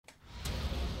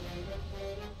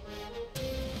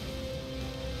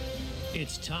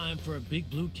It's time for a Big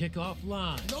Blue Kickoff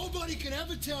Live. Nobody can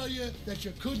ever tell you that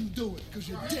you couldn't do it, because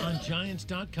you did. On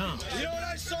Giants.com. You know what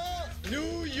I saw?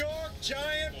 New York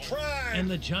Giant pride. And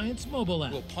the Giants mobile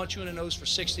app. We'll punch you in the nose for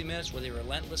 60 minutes with a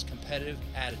relentless competitive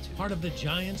attitude. Part of the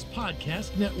Giants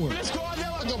Podcast Network. Let's go out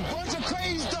there like a bunch of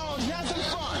crazy dogs. Have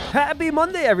some fun. Happy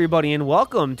Monday, everybody, and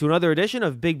welcome to another edition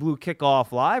of Big Blue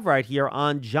Kickoff Live right here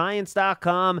on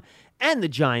Giants.com and the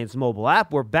Giants mobile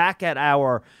app. We're back at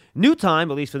our new time,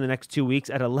 at least for the next 2 weeks,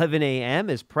 at 11 a.m.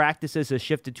 as practices has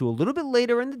shifted to a little bit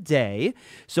later in the day.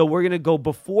 So we're going to go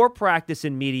before practice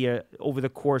in media over the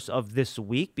course of this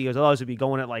week, because otherwise we'd be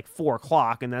going at like 4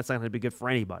 o'clock, and that's not going to be good for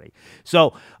anybody.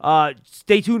 So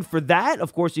stay tuned for that.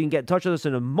 Of course, you can get in touch with us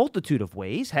in a multitude of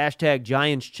ways. Hashtag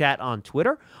Giants Chat on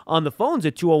Twitter. On the phones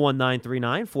at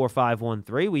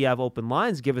 201-939-4513. We have open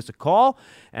lines. Give us a call,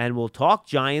 and we'll talk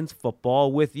Giants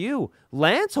football with you.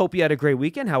 Lance, hope you had a great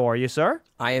weekend. How are you, sir?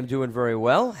 I am doing very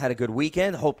well. Had a good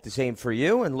weekend. Hope the same for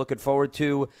you, and looking forward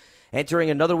to entering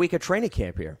another week of training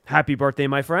camp here. Happy birthday,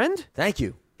 my friend. Thank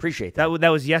you. Appreciate that. That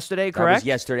was yesterday, correct? That was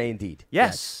yesterday, indeed.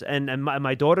 Yes. And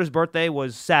my daughter's birthday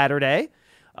was Saturday.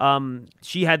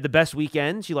 She had the best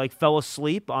weekend. She fell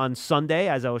asleep on Sunday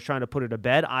as I was trying to put her to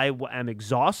bed. I am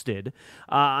exhausted.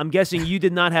 I'm guessing you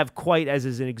did not have quite as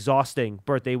an exhausting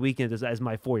birthday weekend as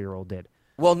my 4-year-old did.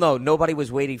 Well, no, nobody was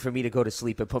waiting for me to go to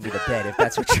sleep and put me to bed, if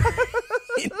that's what you're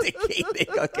indicating.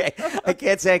 Okay, I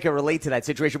can't say I can relate to that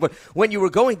situation. But when you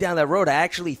were going down that road, I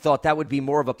actually thought that would be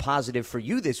more of a positive for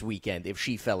you this weekend if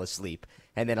she fell asleep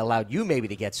and then allowed you maybe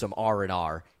to get some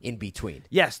R&R in between.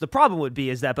 Yes, the problem would be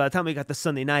is that by the time we got to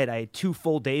Sunday night, I had 2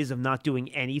 full days of not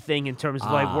doing anything in terms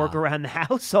of work around the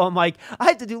house. So I'm I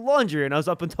had to do laundry, and I was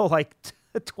up until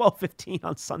 12:15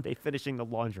 on Sunday finishing the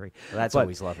laundry. Well, that's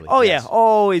always lovely. Oh, yes. Yeah,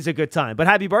 always a good time. But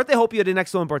happy birthday. Hope you had an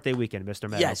excellent birthday weekend, Mr.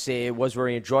 Meadows. Yes, it was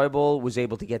very enjoyable. Was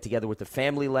able to get together with the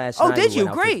family last night. Oh, did you?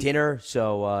 Went out Great. for dinner.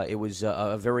 So it was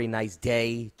a very nice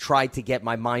day. Tried to get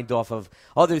my mind off of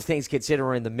other things, considering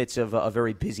we're in the midst of a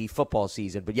very busy football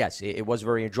season. But yes, it was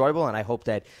very enjoyable, and I hope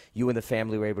that you and the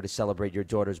family were able to celebrate your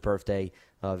daughter's birthday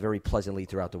very pleasantly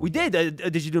throughout the week. We did.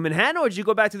 Did you do Manhattan, or did you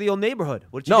go back to the old neighborhood?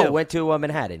 What did you do? No, went to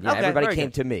Manhattan. Yeah, Okay, everybody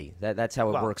came to me. That's how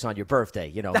it works on your birthday.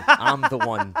 You know, I'm the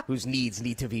one whose needs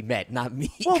need to be met, not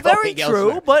me. Well, very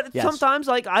true. Elsewhere. But yes. sometimes,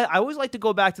 I always like to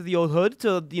go back to the old hood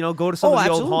to go to some of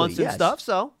the old haunts and stuff.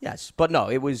 So yes, but no,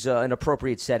 it was an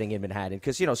appropriate setting in Manhattan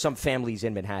because some families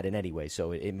in Manhattan anyway,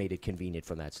 so it made it convenient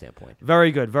from that standpoint.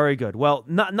 Very good, very good. Well,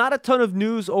 not a ton of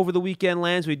news over the weekend,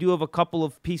 Lance. We do have a couple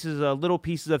of little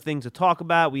pieces of things to talk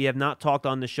about. We have not talked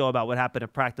on the show about what happened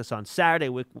at practice on Saturday.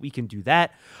 We can do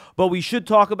that. But we should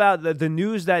talk about the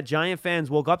news that Giant fans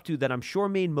woke up to that I'm sure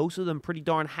made most of them pretty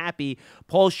darn happy.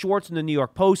 Paul Schwartz in the New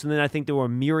York Post, and then I think there were a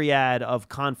myriad of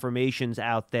confirmations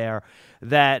out there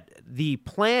that the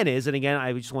plan is, and again,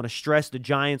 I just want to stress the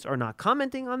Giants are not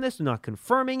commenting on this, they're not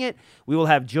confirming it. We will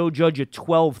have Joe Judge at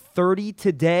 12:30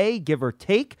 today, give or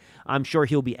take. I'm sure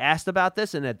he'll be asked about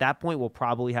this, and at that point, we'll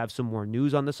probably have some more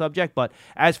news on the subject. But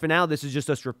as for now, this is just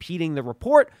us repeating the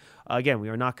report. Again, we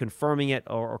are not confirming it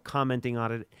or commenting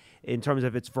on it in terms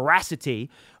of its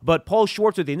veracity. But Paul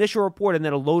Schwartz with the initial report and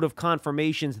then a load of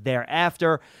confirmations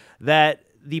thereafter that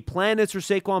the plan is for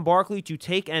Saquon Barkley to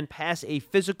take and pass a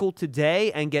physical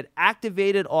today and get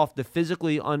activated off the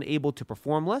physically unable to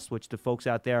perform list, which the folks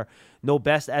out there know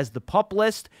best as the PUP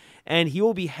list. And he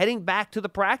will be heading back to the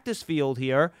practice field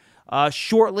here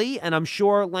shortly. And I'm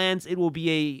sure, Lance, it will be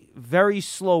a very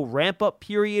slow ramp-up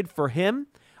period for him.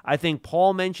 I think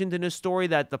Paul mentioned in his story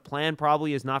that the plan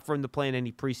probably is not for him to play in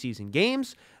any preseason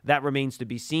games. That remains to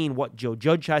be seen what Joe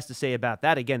Judge has to say about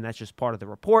that. Again, that's just part of the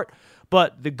report.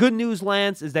 But the good news,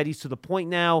 Lance, is that he's to the point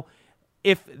now,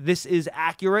 if this is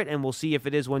accurate, and we'll see if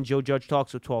it is when Joe Judge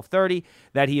talks at 12:30,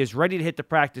 that he is ready to hit the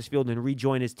practice field and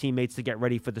rejoin his teammates to get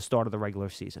ready for the start of the regular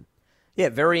season. Yeah,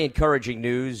 very encouraging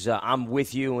news. I'm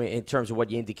with you in terms of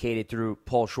what you indicated through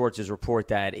Paul Schwartz's report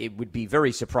that it would be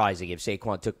very surprising if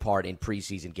Saquon took part in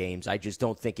preseason games. I just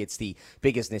don't think it's the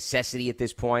biggest necessity at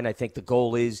this point. I think the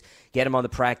goal is get him on the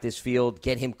practice field,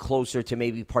 get him closer to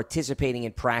maybe participating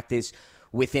in practice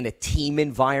within a team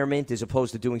environment as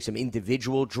opposed to doing some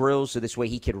individual drills, so this way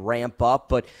he could ramp up.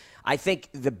 But I think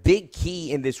the big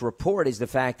key in this report is the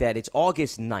fact that it's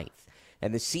August 9th.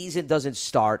 And the season doesn't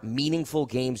start, meaningful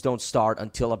games don't start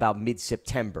until about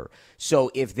mid-September.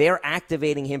 So if they're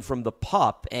activating him from the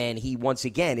PUP and he once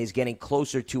again is getting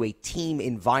closer to a team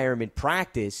environment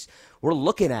practice, we're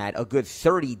looking at a good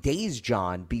 30 days,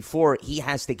 John, before he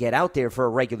has to get out there for a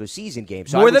regular season game.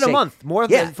 So more than a month.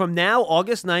 From now,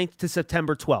 August 9th to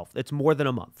September 12th. It's more than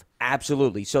a month.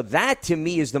 Absolutely. So that, to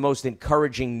me, is the most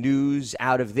encouraging news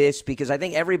out of this, because I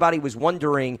think everybody was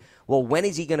wondering, well, when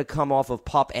is he going to come off of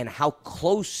PUP, and how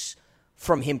close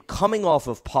from him coming off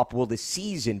of PUP will the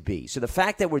season be? So the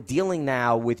fact that we're dealing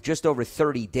now with just over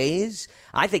 30 days,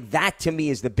 I think that, to me,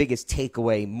 is the biggest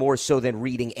takeaway, more so than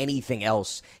reading anything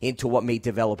else into what may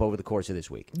develop over the course of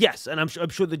this week. Yes, and I'm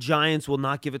sure the Giants will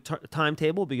not give a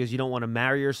timetable, because you don't want to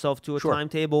marry yourself to a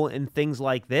timetable and things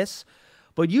like this.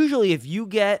 But usually if you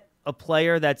get a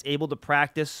player that's able to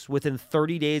practice within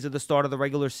 30 days of the start of the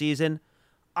regular season,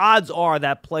 odds are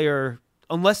that player,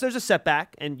 unless there's a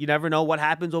setback, and you never know what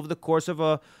happens over the course of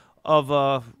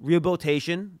a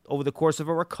rehabilitation, over the course of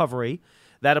a recovery,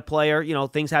 that a player,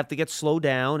 things have to get slowed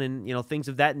down and, things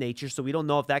of that nature. So we don't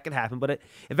know if that could happen. But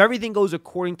if everything goes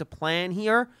according to plan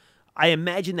here, I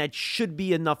imagine that should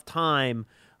be enough time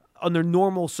under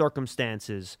normal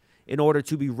circumstances in order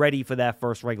to be ready for that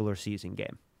first regular season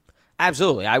game.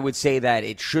 Absolutely. I would say that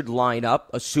it should line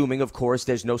up, assuming, of course,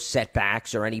 there's no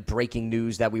setbacks or any breaking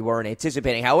news that we weren't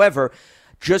anticipating. However,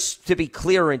 just to be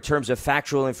clear in terms of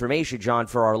factual information, John,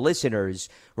 for our listeners,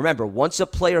 remember, once a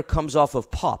player comes off of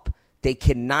PUP, they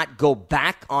cannot go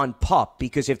back on PUP,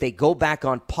 because if they go back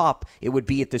on PUP, it would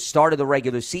be at the start of the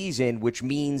regular season, which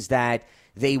means that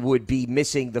they would be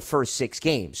missing the first 6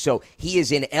 games. So he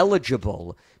is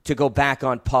ineligible to go back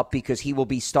on PUP, because he will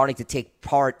be starting to take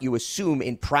part, you assume,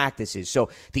 in practices. So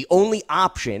the only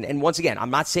option, and once again,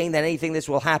 I'm not saying that anything this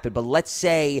will happen, but let's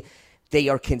say they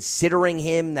are considering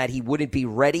him that he wouldn't be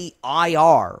ready,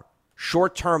 IR.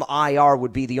 Short-term IR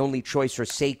would be the only choice for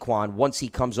Saquon once he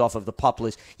comes off of the PUP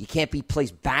list. You can't be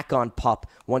placed back on PUP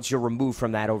once you're removed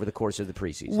from that over the course of the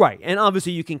preseason. Right, and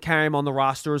obviously you can carry him on the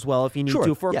roster as well if you need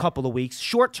to for a couple of weeks.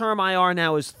 Short-term IR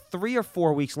now is 3 or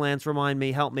 4 weeks, Lance, remind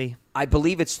me, help me. I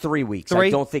believe it's 3 weeks. 3? I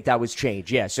don't think that was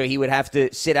changed. Yeah, so he would have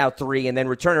to sit out 3 and then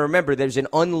return. And remember, there's an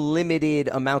unlimited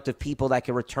amount of people that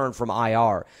can return from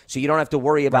IR. So you don't have to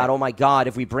worry about, oh my God,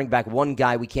 if we bring back one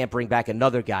guy, we can't bring back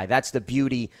another guy. That's the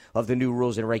beauty of the new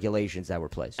rules and regulations that were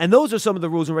placed. And those are some of the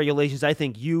rules and regulations I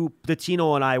think you,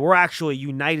 Dottino, and I, we're actually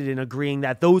united in agreeing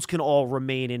that those can all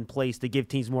remain in place to give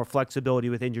teams more flexibility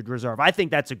with injured reserve. I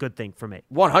think that's a good thing for me.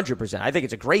 100%. I think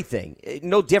it's a great thing.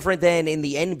 No different than in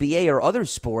the NBA or other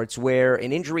sports where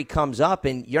an injury comes up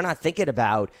and you're not thinking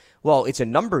about, well, it's a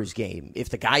numbers game. If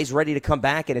the guy's ready to come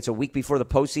back and it's a week before the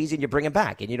postseason, you bring him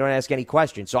back and you don't ask any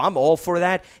questions. So I'm all for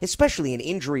that, especially an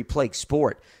injury-plagued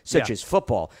sport such as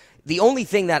football. The only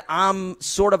thing that I'm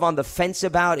sort of on the fence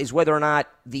about is whether or not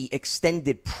the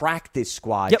extended practice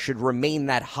squad should remain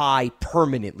that high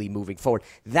permanently moving forward.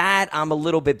 That I'm a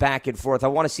little bit back and forth. I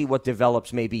want to see what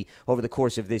develops maybe over the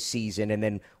course of this season and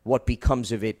then what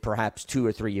becomes of it perhaps 2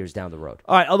 or 3 years down the road.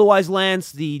 All right, otherwise,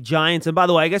 Lance, the Giants, and by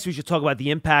the way, I guess we should talk about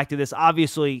the impact of this.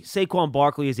 Obviously, Saquon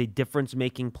Barkley is a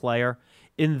difference-making player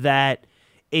in that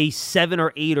a 7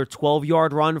 or 8 or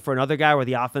 12-yard run for another guy where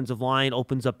the offensive line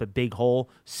opens up a big hole,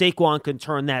 Saquon can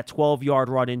turn that 12-yard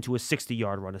run into a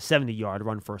 60-yard run, a 70-yard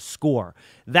run for a score.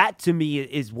 That, to me,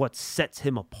 is what sets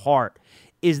him apart,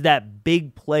 is that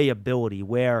big play ability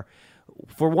where,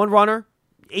 for one runner,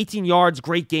 18 yards,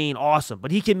 great gain, awesome.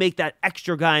 But he can make that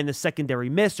extra guy in the secondary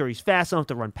miss, or he's fast enough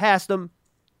to run past him,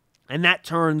 and that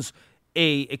turns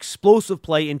a explosive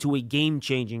play into a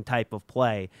game-changing type of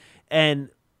play. And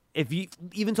if you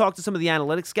even talk to some of the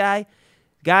analytics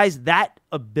guys, that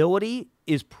ability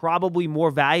is probably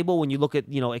more valuable when you look at,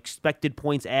 expected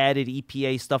points added,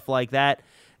 EPA, stuff like that.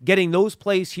 Getting those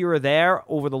plays here or there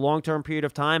over the long-term period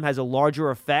of time has a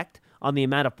larger effect on the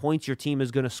amount of points your team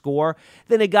is going to score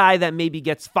than a guy that maybe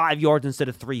gets 5 yards instead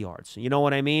of 3 yards. You know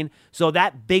what I mean? So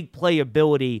that big play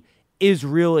ability is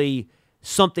really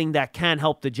something that can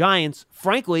help the Giants.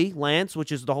 Frankly, Lance,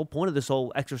 which is the whole point of this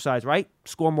whole exercise, right?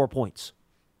 Score more points.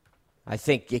 I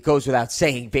think it goes without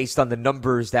saying based on the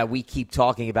numbers that we keep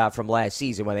talking about from last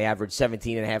season when they averaged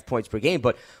 17.5 points per game.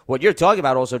 But what you're talking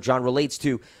about also, John, relates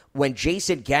to when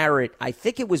Jason Garrett, I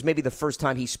think it was maybe the first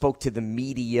time he spoke to the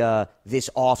media this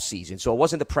offseason. So it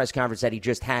wasn't the press conference that he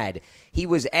just had. He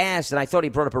was asked, and I thought he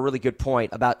brought up a really good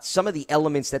point, about some of the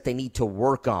elements that they need to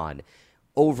work on,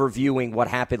 overviewing what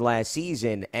happened last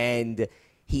season. And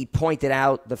he pointed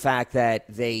out the fact that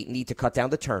they need to cut down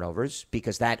the turnovers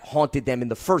because that haunted them in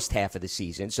the first half of the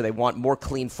season. So they want more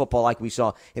clean football like we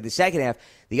saw in the second half.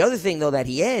 The other thing, though, that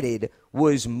he added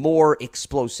was more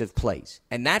explosive plays.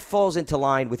 And that falls into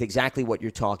line with exactly what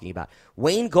you're talking about.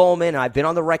 Wayne Gallman, I've been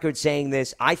on the record saying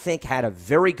this, I think had a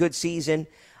very good season.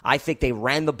 I think they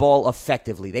ran the ball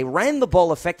effectively. They ran the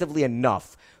ball effectively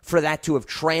enough for that to have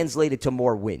translated to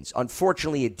more wins.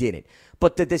 Unfortunately, it didn't.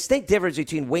 But the distinct difference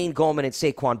between Wayne Gallman and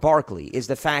Saquon Barkley is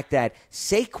the fact that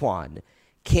Saquon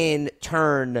can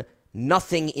turn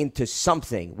nothing into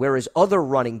something, whereas other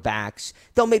running backs,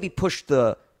 they'll maybe push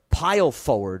the pile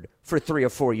forward for 3 or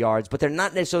 4 yards, but they're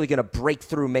not necessarily going to break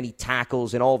through many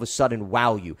tackles and all of a sudden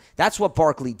wow you. That's what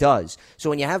Barkley does. So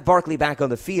when you have Barkley back on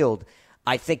the field,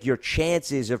 I think your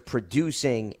chances of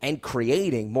producing and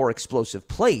creating more explosive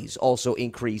plays also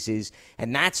increases,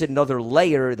 and that's another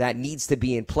layer that needs to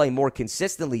be in play more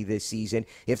consistently this season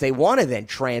if they want to then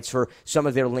transfer some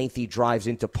of their lengthy drives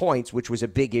into points, which was a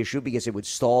big issue because it would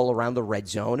stall around the red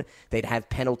zone. They'd have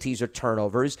penalties or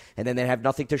turnovers, and then they'd have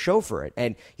nothing to show for it.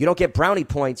 And you don't get brownie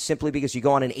points simply because you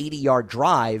go on an 80-yard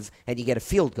drive and you get a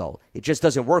field goal. It just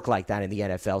doesn't work like that in the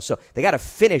NFL. So they got to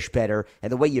finish better,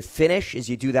 and the way you finish is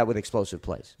you do that with explosive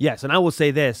plays. Yes, and I will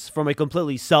say this, from a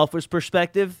completely selfish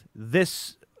perspective,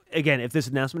 this, again, if this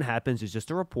announcement happens, is just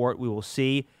a report. We will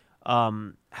see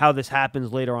how this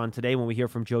happens later on today when we hear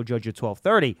from Joe Judge at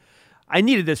 12:30. I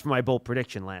needed this for my bold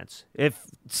prediction, Lance. If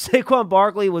Saquon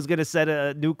Barkley was going to set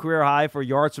a new career high for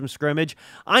yards from scrimmage,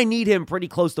 I need him pretty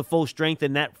close to full strength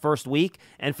in that first week.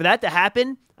 And for that to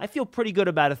happen, I feel pretty good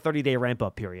about a 30-day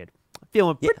ramp-up period.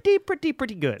 Feeling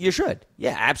pretty good. You should.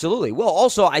 Yeah, absolutely. Well,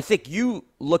 also, I think you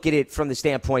look at it from the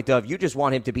standpoint of you just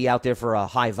want him to be out there for a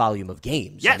high volume of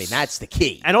games. Yes. I mean, that's the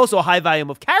key. And also a high volume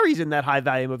of carries in that high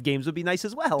volume of games would be nice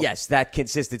as well. Yes, that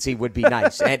consistency would be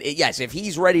nice. And yes, if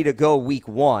he's ready to go week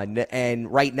 1,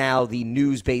 and right now the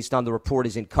news based on the report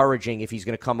is encouraging if he's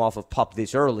going to come off of PUP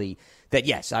this early, that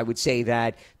yes, I would say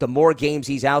that the more games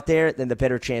he's out there, then the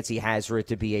better chance he has for it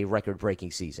to be a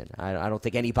record-breaking season. I don't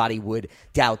think anybody would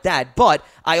doubt that. But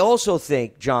I also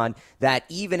think, John, that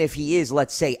even if he is,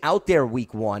 let's say, out there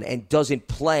week 1 and doesn't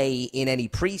play in any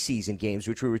preseason games,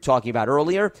 which we were talking about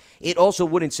earlier, it also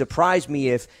wouldn't surprise me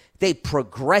if they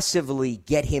progressively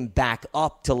get him back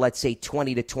up to, let's say,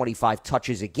 20 to 25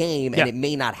 touches a game, and it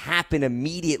may not happen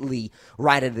immediately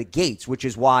right out of the gates, which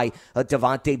is why a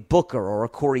Devontae Booker or a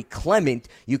Corey Clement,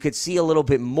 you could see a little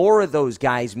bit more of those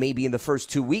guys maybe in the first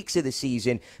 2 weeks of the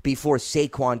season before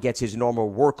Saquon gets his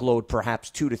normal workload perhaps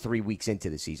 2 to 3 weeks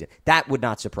into the season. That would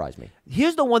not surprise me.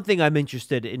 Here's the one thing I'm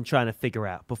interested in trying to figure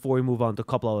out before we move on to a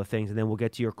couple other things, and then we'll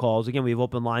get to your calls. Again, we have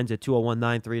open lines at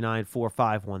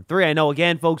 201-939-4513. I know,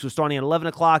 again, folks, we're starting at 11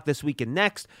 o'clock this week and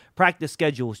next. Practice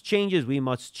schedules changes. We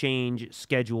must change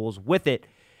schedules with it.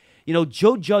 You know,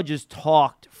 Joe Judge has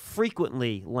talked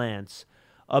frequently, Lance,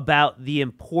 about the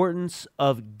importance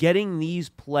of getting these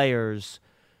players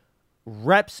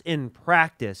reps in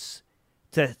practice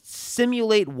to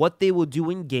simulate what they will do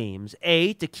in games,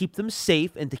 A, to keep them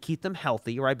safe and to keep them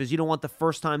healthy, right? Because you don't want the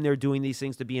first time they're doing these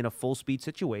things to be in a full-speed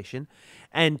situation.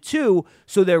 And 2,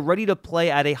 so they're ready to play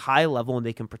at a high level and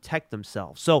they can protect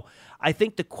themselves. So I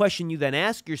think the question you then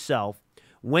ask yourself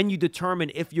when you determine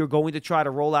if you're going to try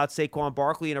to roll out Saquon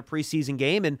Barkley in a preseason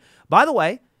game, and by the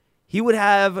way, he would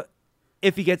have,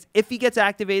 if he gets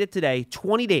activated today,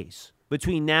 20 days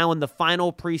between now and the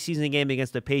final preseason game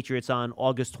against the Patriots on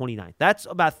August 29th. That's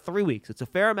about 3 weeks. It's a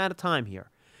fair amount of time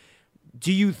here.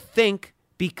 Do you think,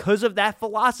 because of that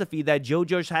philosophy that Joe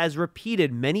Judge has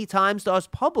repeated many times to us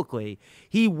publicly,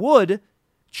 he would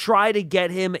try to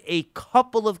get him a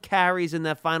couple of carries in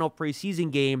that final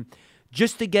preseason game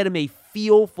just to get him a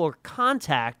feel for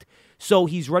contact so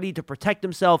he's ready to protect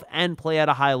himself and play at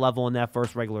a high level in that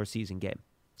first regular season game?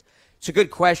 It's a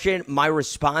good question. My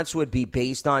response would be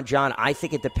based on, John, I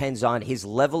think it depends on his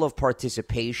level of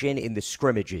participation in the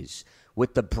scrimmages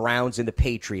with the Browns and the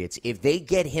Patriots. If they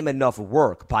get him enough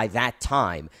work by that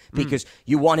time, because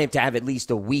you want him to have at least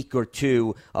a week or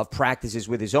 2 of practices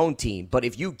with his own team, but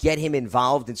if you get him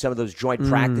involved in some of those joint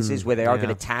practices where they are going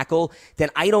to tackle, then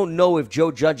I don't know if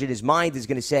Joe Judge in his mind is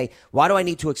going to say, why do I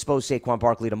need to expose Saquon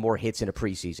Barkley to more hits in a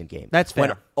preseason game? That's fair.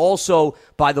 When also,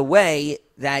 by the way,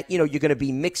 that, you're going to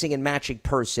be mixing and matching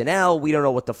personnel. We don't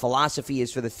know what the philosophy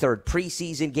is for the third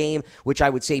preseason game, which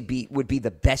I would say would be the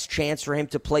best chance for him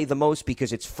to play the most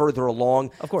because it's further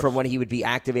along from when he would be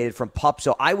activated from PUP.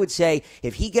 So I would say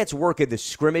if he gets work in the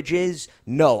scrimmages,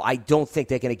 no, I don't think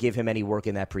they're going to give him any work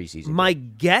in that preseason game. My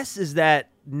guess is that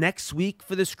next week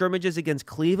for the scrimmages against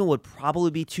Cleveland would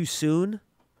probably be too soon.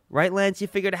 Right, Lance? You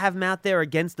figure to have him out there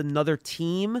against another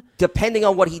team? Depending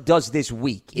on what he does this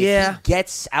week. If he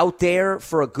gets out there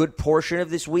for a good portion of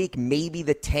this week, maybe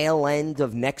the tail end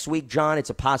of next week, John, it's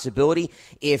a possibility.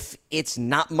 If it's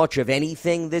not much of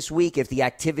anything this week, if the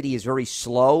activity is very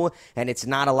slow and it's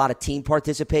not a lot of team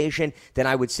participation, then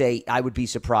I would say I would be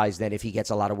surprised then if he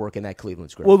gets a lot of work in that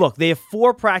Cleveland scrimmage. Well, look, they have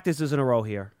 4 practices in a row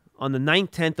here on the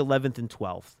 9th, 10th, 11th, and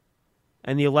 12th.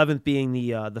 And the 11th being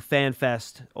the Fan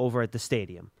Fest over at the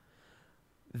stadium.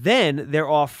 Then they're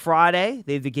off Friday.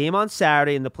 They have the game on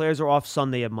Saturday, and the players are off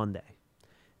Sunday and Monday.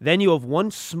 Then you have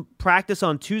one practice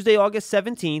on Tuesday, August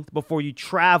 17th, before you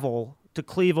travel to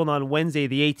Cleveland on Wednesday,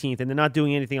 the 18th, and they're not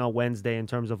doing anything on Wednesday in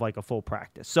terms of like a full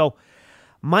practice. So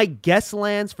my guess,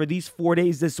 Lance, for these 4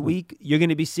 days this week, you're going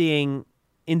to be seeing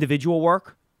individual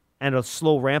work and a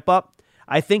slow ramp up.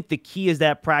 I think the key is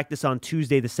that practice on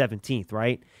Tuesday, the 17th,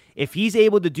 right? If he's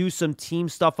able to do some team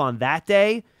stuff on that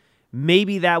day,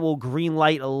 maybe that will green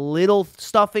light a little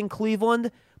stuff in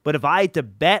Cleveland. But if I had to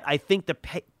bet, I think the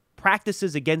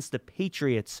practices against the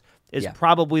Patriots is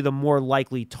probably the more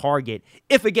likely target.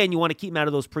 If, again, you want to keep him out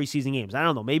of those preseason games. I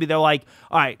don't know. Maybe they're like,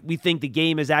 all right, we think the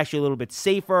game is actually a little bit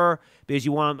safer because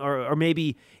you want, or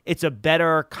maybe it's a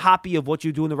better copy of what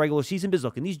you do in the regular season. Because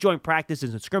look, in these joint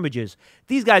practices and scrimmages,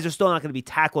 these guys are still not going to be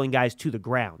tackling guys to the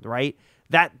ground, right?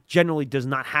 That generally does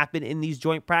not happen in these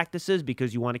joint practices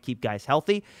because you want to keep guys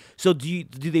healthy. So do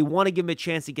they want to give them a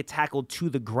chance to get tackled to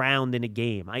the ground in a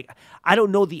game? I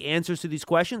don't know the answers to these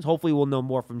questions. Hopefully we'll know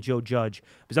more from Joe Judge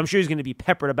because I'm sure he's going to be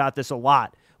peppered about this a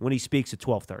lot when he speaks at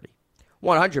 12:30.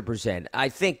 100%. I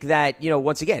think that,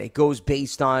 once again, it goes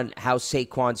based on how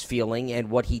Saquon's feeling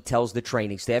and what he tells the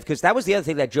training staff. Because that was the other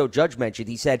thing that Joe Judge mentioned.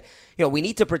 He said, we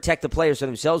need to protect the players for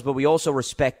themselves, but we also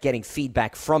respect getting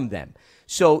feedback from them.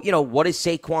 So, what is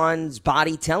Saquon's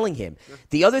body telling him?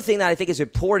 The other thing that I think is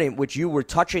important, which you were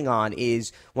touching on,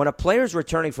 is when a player is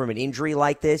returning from an injury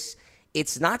like this,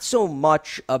 it's not so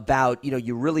much about,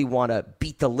 you really want to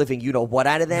beat the living what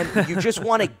out of them. You just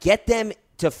want to get them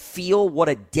to feel what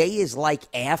a day is like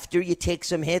after you take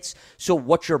some hits, so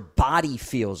what your body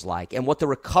feels like and what the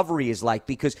recovery is like,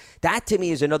 because that to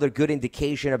me is another good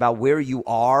indication about where you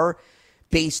are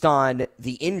based on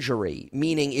the injury,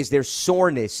 meaning is there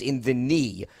soreness in the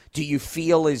knee? Do you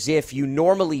feel as if you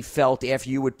normally felt after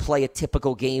you would play a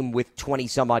typical game with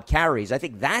 20-some-odd carries? I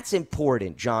think that's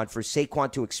important, John, for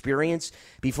Saquon to experience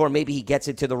before maybe he gets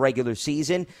into the regular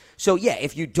season. So, yeah,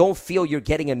 if you don't feel you're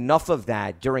getting enough of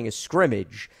that during a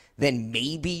scrimmage, then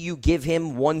maybe you give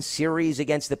him one series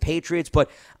against the Patriots. But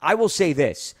I will say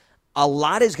this, a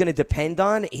lot is going to depend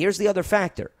on, here's the other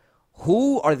factor.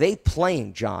 Who are they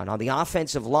playing, John, on the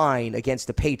offensive line against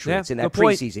the Patriots in that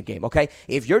preseason game, okay?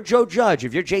 If you're Joe Judge,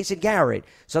 if you're Jason Garrett,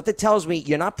 something tells me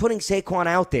you're not putting Saquon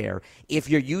out there if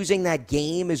you're using that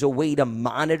game as a way to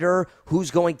monitor who's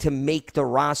going to make the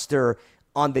roster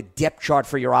on the depth chart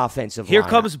for your offensive line. Here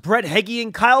comes Brett Heggie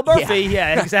and Kyle Murphy.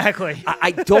 Yeah, exactly.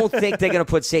 I don't think they're going to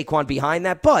put Saquon behind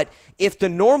that. But if the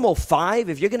normal 5,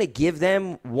 if you're going to give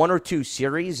them 1 or 2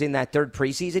 series in that third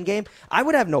preseason game, I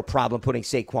would have no problem putting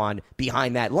Saquon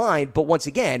behind that line. But once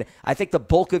again, I think the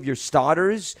bulk of your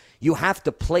starters, you have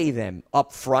to play them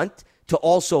up front to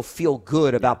also feel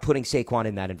good about putting Saquon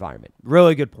in that environment.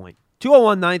 Really good point.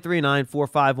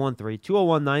 201-939-4513,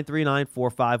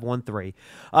 201-939-4513.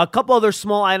 A couple other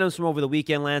small items from over the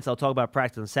weekend, Lance. I'll talk about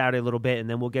practice on Saturday a little bit, and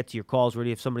then we'll get to your calls.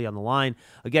 Ready? If somebody on the line,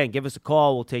 again, give us a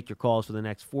call. We'll take your calls for the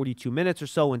next 42 minutes or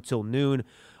so until noon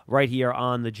right here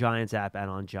on the Giants app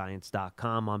and on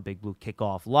Giants.com on Big Blue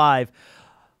Kickoff Live.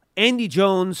 Andy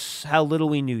Jones, how little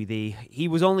we knew thee. He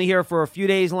was only here for a few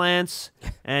days, Lance,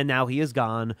 and now he is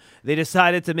gone. They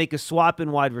decided to make a swap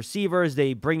in wide receivers.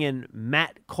 They bring in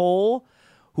Matt Cole,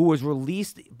 who was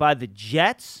released by the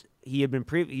Jets. He had been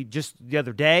just the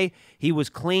other day. He was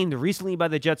claimed recently by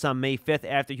the Jets on May 5th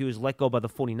after he was let go by the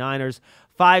 49ers.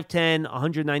 5'10",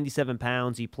 197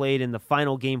 pounds. He played in the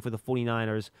final game for the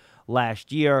 49ers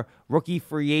last year. Rookie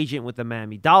free agent with the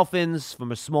Miami Dolphins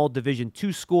from a small Division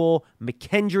II school,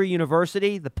 McKendree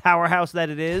University, the powerhouse that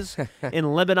it is,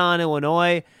 in Lebanon,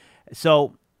 Illinois.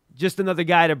 So just another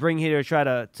guy to bring here to try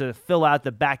to fill out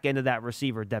the back end of that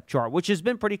receiver depth chart, which has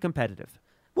been pretty competitive.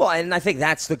 Well, and I think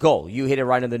that's the goal. You hit it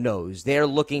right on the nose. They're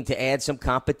looking to add some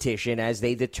competition as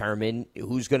they determine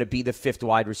who's going to be the 5th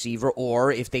wide receiver,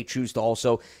 or if they choose to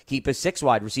also keep a 6th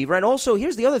wide receiver. And also,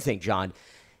 here's the other thing, John.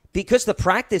 Because the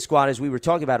practice squad, as we were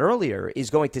talking about earlier, is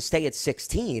going to stay at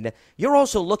 16, you're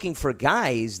also looking for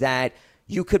guys that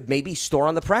you could maybe store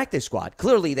on the practice squad.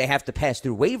 Clearly, they have to pass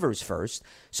through waivers first.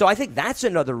 So I think that's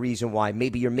another reason why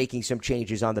maybe you're making some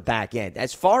changes on the back end.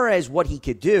 As far as what he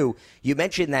could do, you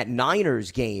mentioned that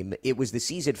Niners game. It was the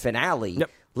season finale. Yep.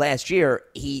 Last year,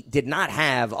 he did not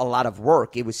have a lot of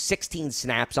work. It was 16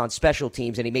 snaps on special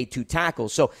teams, and he made 2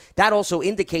 tackles. So that also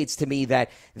indicates to me that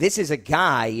this is a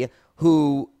guy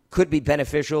who could be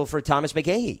beneficial for Thomas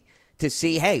McGahee. To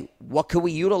see, hey, what could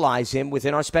we utilize him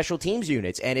within our special teams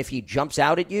units? And if he jumps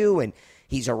out at you and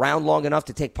he's around long enough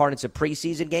to take part in some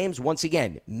preseason games, once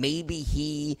again, maybe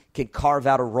he can carve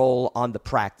out a role on the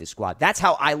practice squad. That's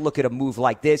how I look at a move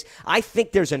like this. I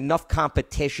think there's enough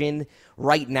competition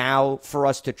right now for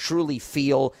us to truly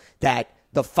feel that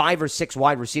the 5 or 6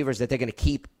 wide receivers that they're going to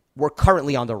keep were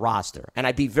currently on the roster. And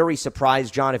I'd be very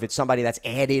surprised, John, if it's somebody that's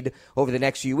added over the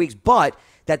next few weeks. But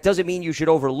that doesn't mean you should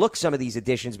overlook some of these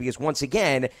additions because, once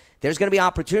again, there's going to be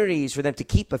opportunities for them to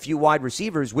keep a few wide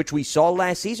receivers, which we saw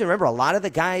last season. Remember, a lot of the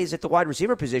guys at the wide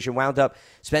receiver position wound up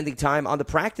spending time on the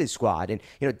practice squad.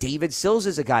 And, David Sills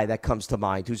is a guy that comes to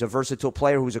mind who's a versatile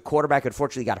player, who's a quarterback,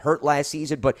 unfortunately got hurt last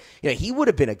season. But, he would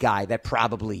have been a guy that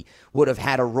probably would have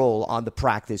had a role on the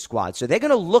practice squad. So they're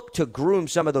going to look to groom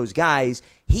some of those guys.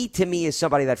 He, to me, is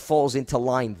somebody that falls into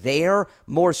line there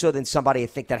more so than somebody I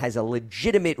think that has a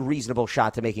legitimate, reasonable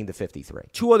shot to making the 53.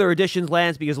 Two other additions,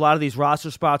 Lance, because a lot of these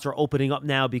roster spots are opening up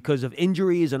now because of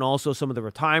injuries and also some of the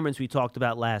retirements we talked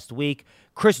about last week.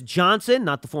 Chris Johnson,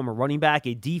 not the former running back,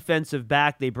 a defensive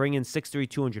back. They bring in 6'3",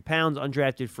 200 pounds,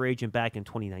 undrafted free agent back in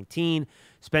 2019.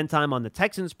 Spent time on the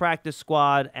Texans practice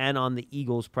squad and on the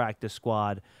Eagles practice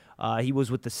squad. He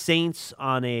was with the Saints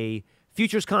on a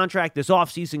futures contract this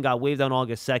offseason, got waived on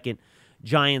August 2nd.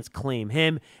 Giants claim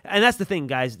him. And that's the thing,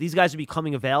 guys. These guys are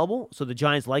becoming available, so the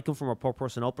Giants like him from a pro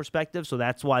personnel perspective, so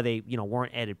that's why they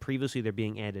weren't added previously. They're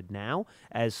being added now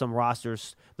as some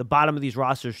rosters, the bottom of these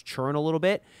rosters churn a little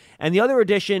bit. And the other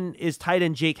addition is tight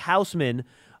end Jake Hausman.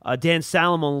 Dan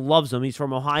Salomon loves him. He's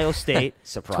from Ohio State.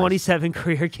 27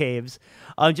 career games.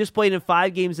 Just played in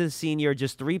 5 games as a senior,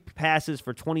 just 3 passes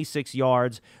for 26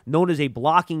 yards, known as a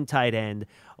blocking tight end,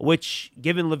 which,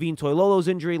 given Levine Toilolo's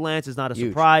injury, Lance, is not a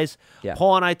surprise. Yeah.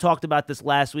 Paul and I talked about this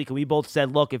last week, and we both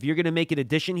said, look, if you're going to make an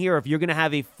addition here, if you're going to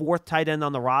have a 4th tight end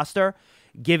on the roster,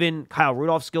 given Kyle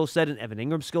Rudolph's skill set and Evan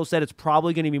Ingram's skill set, it's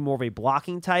probably going to be more of a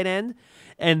blocking tight end,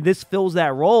 and this fills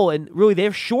that role. And really,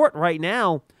 they're short right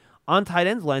now on tight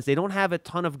ends, Lance. They don't have a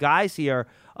ton of guys here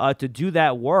to do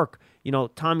that work.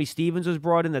 Tommy Stevens was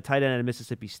brought in, the tight end at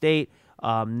Mississippi State.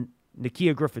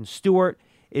 Nakia Griffin-Stewart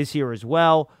is here as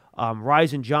well.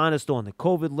 Ryzen John is still on the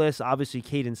COVID list. Obviously,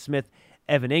 Caden Smith,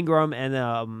 Evan Ingram,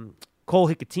 and Cole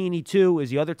Hicatini, too, is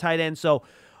the other tight end. So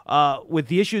with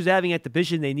the issues having at the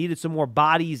position, they needed some more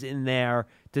bodies in there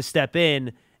to step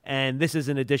in, and this is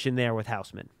an addition there with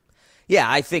Hausman. Yeah,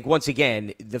 I think, once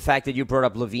again, the fact that you brought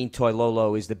up Levine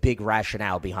Toilolo is the big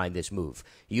rationale behind this move.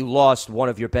 You lost one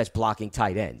of your best blocking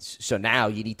tight ends, so now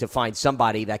you need to find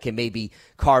somebody that can maybe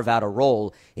carve out a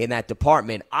role in that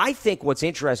department. I think what's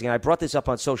interesting, and I brought this up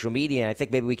on social media, and I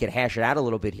think maybe we could hash it out a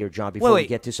little bit here, John, before we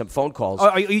get to some phone calls.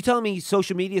 Are you telling me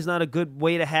social media is not a good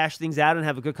way to hash things out and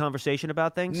have a good conversation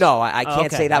about things? No, I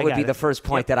can't say that would be the first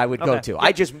point that I would go to. Yep.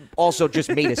 I just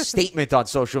made a statement on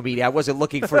social media. I wasn't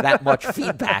looking for that much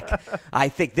feedback. I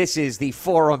think this is the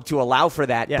forum to allow for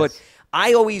that. Yes. But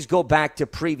I always go back to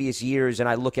previous years and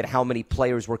I look at how many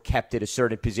players were kept at a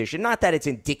certain position. Not that it's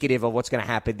indicative of what's going to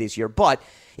happen this year, but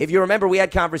if you remember, we had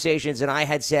conversations and I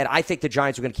had said, I think the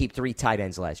Giants were going to keep 3 tight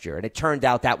ends last year, and it turned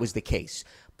out that was the case.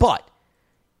 But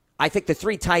I think the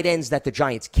 3 tight ends that the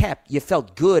Giants kept, you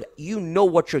felt good. You know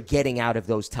what you're getting out of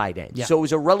those tight ends. Yeah. So it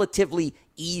was a relatively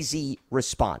easy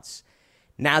response.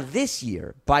 Now, this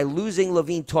year, by losing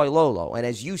Levine Toilolo, and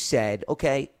as you said,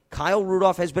 okay, Kyle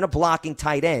Rudolph has been a blocking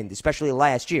tight end, especially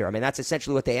last year. I mean, that's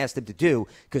essentially what they asked him to do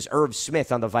because Irv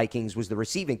Smith on the Vikings was the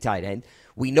receiving tight end.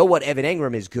 We know what Evan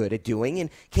Ingram is good at doing,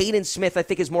 and Caden Smith, I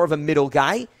think, is more of a middle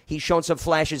guy. He's shown some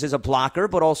flashes as a blocker,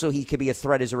 but also he could be a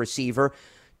threat as a receiver.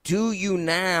 Do you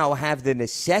now have the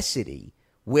necessity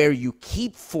where you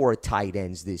keep 4 tight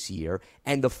ends this year,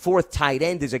 and the 4th tight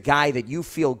end is a guy that you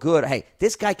feel good, hey,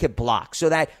 this guy could block. So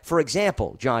that, for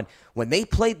example, John, when they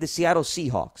played the Seattle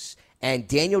Seahawks and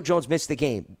Daniel Jones missed the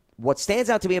game, what stands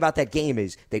out to me about that game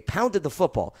is they pounded the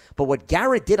football. But what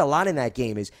Garrett did a lot in that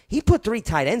game is he put 3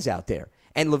 tight ends out there.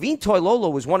 And Levine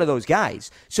Toilolo was one of those guys.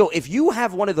 So if you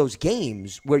have one of those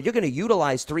games where you're going to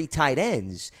utilize 3 tight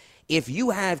ends, if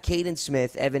you have Caden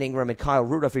Smith, Evan Ingram, and Kyle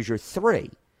Rudolph as your 3,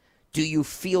 do you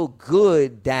feel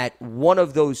good that one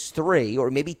of those 3, or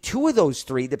maybe 2 of those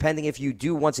 3, depending if you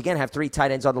do, once again, have 3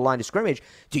 tight ends on the line of scrimmage,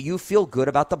 do you feel good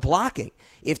about the blocking?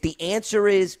 If the answer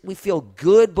is we feel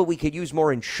good, but we could use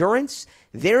more insurance,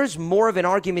 there's more of an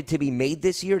argument to be made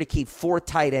this year to keep 4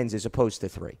 tight ends as opposed to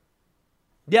 3.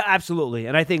 Yeah, absolutely.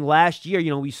 And I think last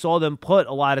year, we saw them put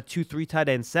a lot of 2-3 tight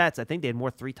end sets. I think they had more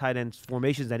 3 tight end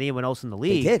formations than anyone else in the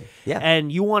league. They did, yeah.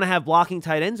 And you want to have blocking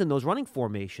tight ends in those running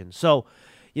formations. So,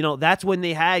 that's when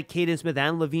they had Caden Smith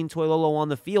and Levine Toilolo on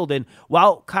the field. And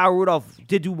while Kyle Rudolph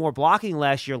did do more blocking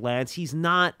last year, Lance, he's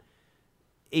not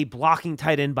a blocking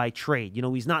tight end by trade.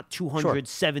 He's not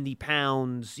 270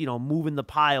 pounds, moving the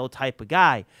pile type of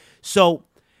guy. So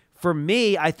for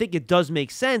me, I think it does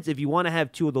make sense if you want to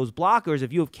have 2 of those blockers,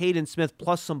 if you have Caden Smith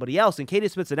plus somebody else. And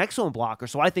Caden Smith's an excellent blocker,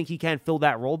 so I think he can fill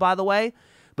that role, by the way.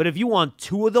 But if you want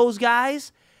 2 of those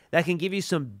guys, that can give you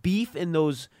some beef in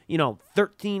those,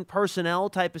 13 personnel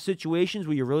type of situations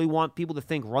where you really want people to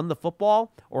think run the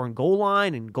football, or in goal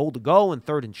line and goal to go and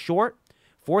third and short,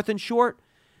 fourth and short.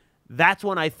 That's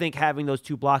when I think having those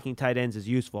two blocking tight ends is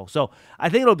useful. So I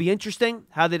think it'll be interesting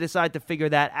how they decide to figure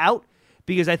that out,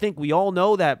 because I think we all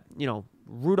know that,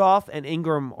 Rudolph and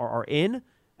Ingram are in.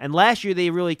 And last year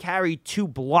they really carried two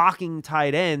blocking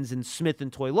tight ends in Smith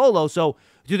and Toilolo. So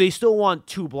do they still want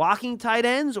two blocking tight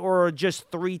ends, or are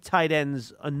just three tight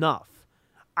ends enough?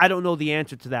 I don't know the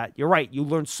answer to that. You're right. You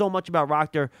learn so much about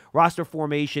roster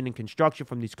formation and construction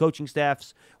from these coaching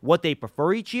staffs, what they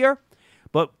prefer each year.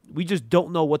 But we just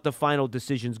don't know what the final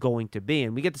decision's going to be.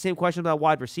 And we get the same question about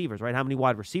wide receivers, right? How many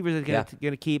wide receivers are they going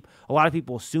to keep? A lot of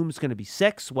people assume it's going to be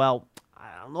 6. Well,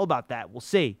 I don't know about that. We'll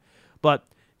see. But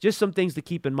just some things to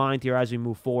keep in mind here as we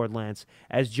move forward, Lance,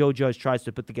 as Joe Judge tries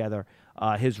to put together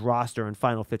his roster and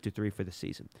final 53 for the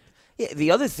season. Yeah,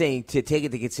 the other thing to take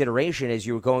into consideration as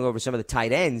you were going over some of the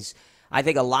tight ends, I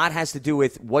think a lot has to do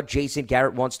with what Jason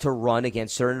Garrett wants to run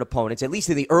against certain opponents, at least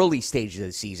in the early stages of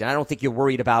the season. I don't think you're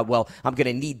worried about, well, I'm going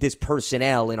to need this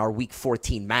personnel in our Week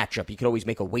 14 matchup. You could always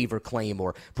make a waiver claim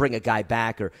or bring a guy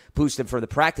back or boost him for the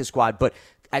practice squad. But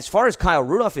as far as Kyle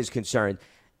Rudolph is concerned,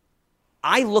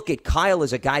 I look at Kyle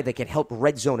as a guy that can help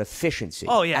red zone efficiency.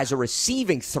 Oh, yeah. As a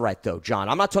receiving threat, though, John.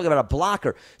 I'm not talking about a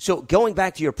blocker. So going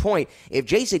back to your point, if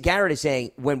Jason Garrett is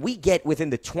saying, when we get within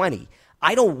the 20,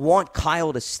 I don't want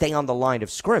Kyle to stay on the line of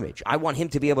scrimmage. I want him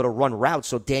to be able to run routes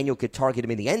so Daniel could target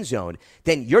him in the end zone.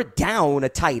 Then you're down a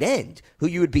tight end who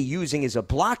you would be using as a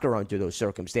blocker under those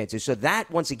circumstances. So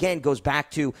that, once again, goes back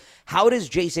to how does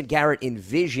Jason Garrett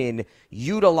envision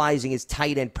utilizing his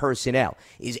tight end personnel?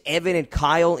 Is Evan and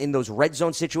Kyle in those red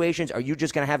zone situations? Are you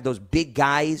just going to have those big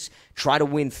guys try to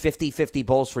win 50-50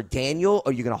 balls for Daniel? Or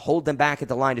are you going to hold them back at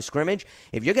the line of scrimmage?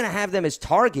 If you're going to have them as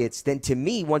targets, then to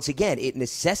me, once again, it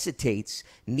necessitates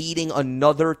needing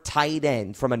another tight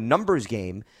end from a numbers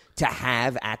game to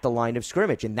have at the line of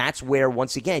scrimmage. And that's where,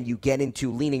 once again, you get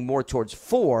into leaning more towards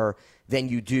 4 than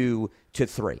you do to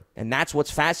 3. And that's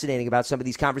what's fascinating about some of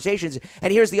these conversations.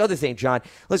 And here's the other thing, John.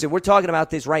 Listen, we're talking about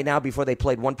this right now before they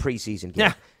played one preseason game.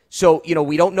 Yeah. So,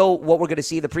 we don't know what we're going to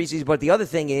see in the preseason. But the other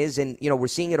thing is, and, we're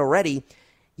seeing it already,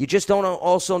 you just don't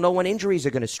also know when injuries are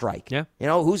going to strike. Yeah.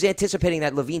 Who's anticipating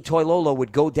that Levine Toilolo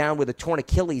would go down with a torn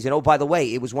Achilles? And, oh, by the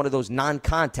way, it was one of those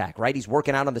non-contact, right? He's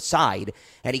working out on the side,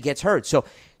 and he gets hurt. So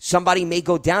somebody may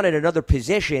go down at another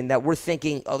position that we're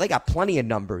thinking, oh, they got plenty of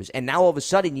numbers. And now all of a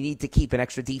sudden you need to keep an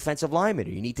extra defensive lineman,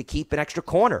 or you need to keep an extra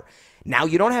corner. Now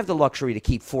you don't have the luxury to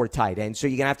keep 4 tight ends, so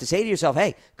you're going to have to say to yourself,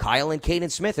 hey, Kyle and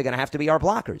Caden Smith are going to have to be our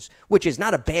blockers, which is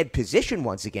not a bad position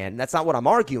once again. That's not what I'm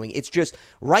arguing. It's just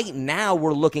right now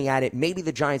we're looking at it, maybe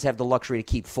the Giants have the luxury to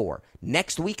keep 4.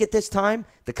 Next week at this time,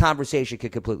 the conversation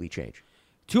could completely change.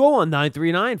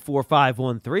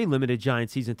 201-939-4513. Limited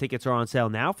Giants season tickets are on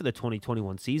sale now for the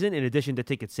 2021 season. In addition to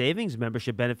ticket savings,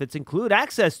 membership benefits include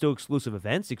access to exclusive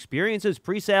events, experiences,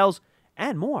 pre-sales,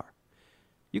 and more.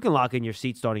 You can lock in your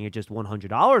seat starting at just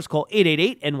 $100. Call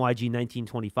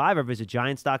 888-NYG-1925 or visit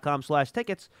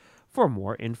Giants.com/tickets for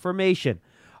more information.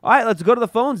 All right, let's go to the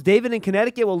phones. David in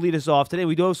Connecticut will lead us off today.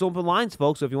 We do have some open lines,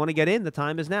 folks, so if you want to get in, the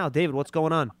time is now. David, what's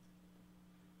going on?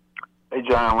 Hey,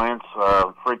 John Lance,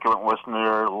 frequent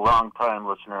listener, long-time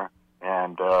listener,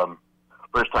 and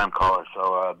first-time caller.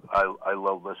 So I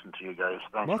love listening to you guys.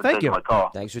 Thanks for taking my call.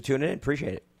 Thanks for tuning in.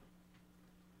 Appreciate it.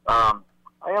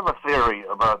 I have a theory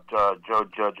about Joe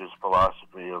Judge's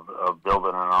philosophy of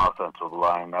building an offensive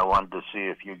line. I wanted to see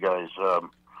if you guys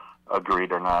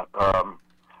agreed or not.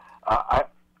 I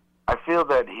feel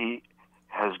that he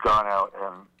has gone out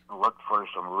and looked for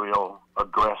some real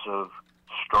aggressive,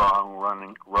 strong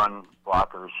run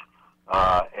blockers,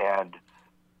 and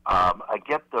I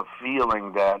get the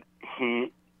feeling that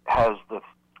he has the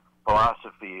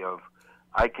philosophy of,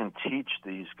 I can teach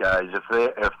these guys if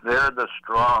they're the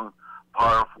strong,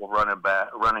 powerful running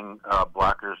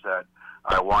blockers that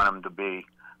I want them to be.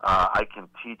 I can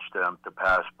teach them to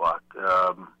pass block.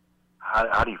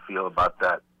 How do you feel about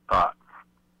that thought?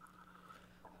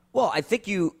 Well, I think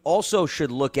you also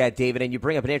should look at, David, and you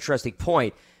bring up an interesting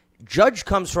point. Judge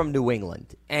comes from New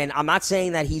England, and I'm not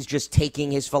saying that he's just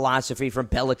taking his philosophy from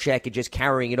Belichick and just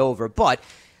carrying it over, but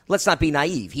let's not be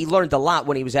naive. He learned a lot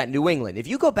when he was at New England. If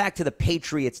you go back to the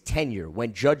Patriots' tenure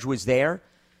when Judge was there,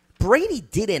 Brady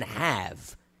didn't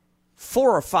have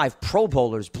 4 or 5 Pro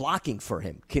Bowlers blocking for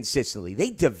him consistently. They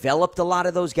developed a lot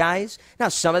of those guys. Now,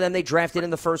 some of them they drafted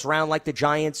in the first round like the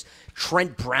Giants.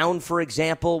 Trent Brown, for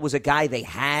example, was a guy they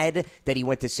had that he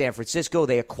went to San Francisco.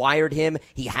 They acquired him.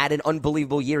 He had an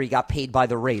unbelievable year. He got paid by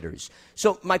the Raiders.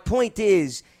 So my point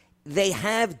is, they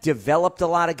have developed a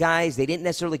lot of guys. They didn't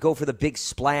necessarily go for the big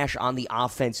splash on the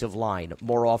offensive line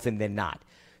more often than not.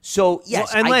 So,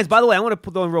 yes. Well, and Lance, by the way, I want to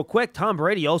put on real quick, Tom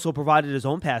Brady also provided his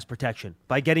own pass protection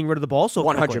by getting rid of the ball so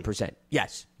quickly. 100%.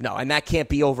 Yes. No, and that can't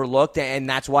be overlooked, and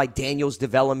that's why Daniel's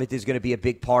development is going to be a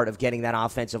big part of getting that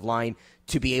offensive line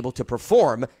to be able to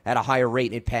perform at a higher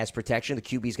rate in pass protection. The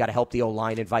QB's got to help the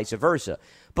O-line and vice versa.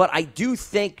 But I do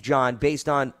think, John, based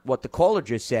on what the caller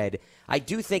just said, I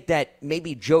do think that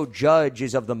maybe Joe Judge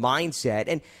is of the mindset,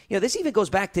 and this even goes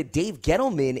back to Dave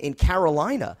Gettleman in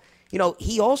Carolina.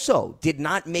 He also did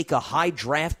not make a high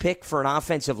draft pick for an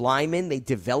offensive lineman. They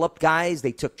developed guys.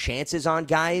 They took chances on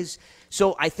guys.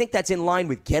 So I think that's in line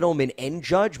with Gettleman and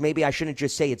Judge. Maybe I shouldn't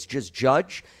just say it's just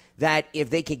Judge. That if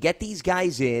they could get these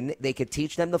guys in, they could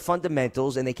teach them the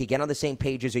fundamentals, and they could get on the same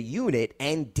page as a unit,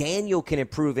 and Daniel can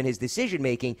improve in his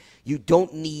decision-making, you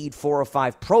don't need 4 or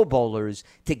 5 Pro Bowlers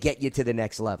to get you to the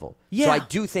next level. Yeah. So I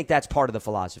do think that's part of the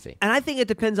philosophy. And I think it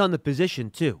depends on the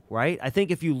position, too, right? I think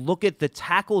if you look at the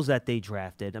tackles that they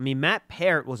drafted, Matt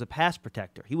Parrott was a pass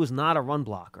protector. He was not a run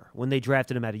blocker when they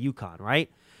drafted him out of UConn,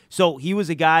 right? So he was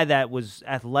a guy that was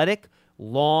athletic,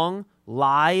 long,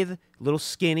 lithe, little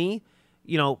skinny,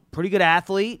 pretty good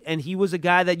athlete, and he was a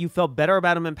guy that you felt better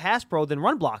about him in pass pro than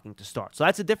run blocking to start. So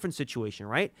that's a different situation,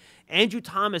 right? Andrew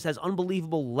Thomas has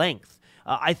unbelievable length.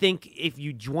 I think if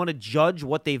you want to judge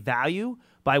what they value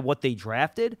by what they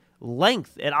drafted,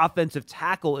 length at offensive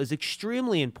tackle is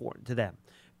extremely important to them.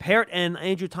 Parrott and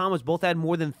Andrew Thomas both had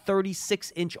more than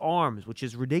 36-inch arms, which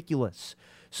is ridiculous.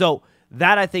 So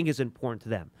that, I think, is important to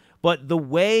them. But the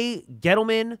way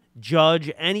Gettleman,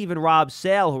 Judge, and even Rob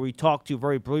Sale, who we talked to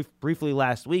very briefly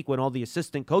last week when all the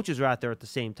assistant coaches are out there at the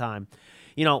same time,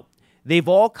 they've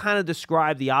all kind of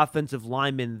described the offensive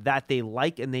linemen that they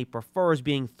like and they prefer as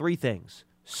being 3 things: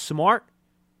 smart,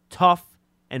 tough,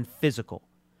 and physical.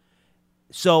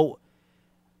 So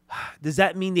does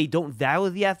that mean they don't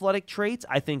value the athletic traits?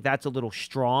 I think that's a little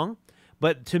strong.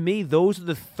 But to me, those are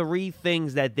the 3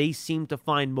 things that they seem to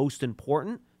find most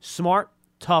important: smart,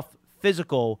 tough,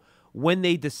 physical, when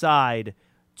they decide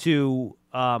to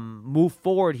move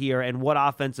forward here and what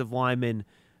offensive linemen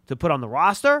to put on the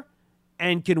roster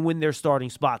and can win their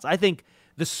starting spots. I think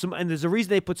and there's a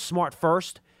reason they put smart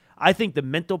first. I think the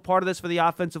mental part of this for the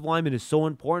offensive lineman is so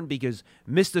important because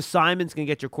missed assignments can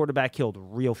get your quarterback killed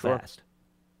real fast.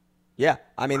 Yeah,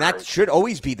 that should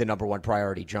always be the number 1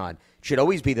 priority, John. Should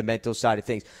always be the mental side of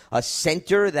things. A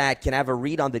center that can have a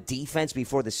read on the defense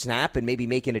before the snap and maybe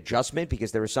make an adjustment,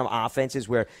 because there are some offenses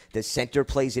where the center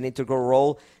plays an integral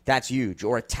role. That's huge.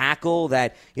 Or a tackle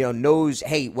that knows,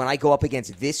 hey, when I go up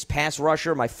against this pass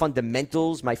rusher, my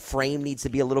fundamentals, my frame needs to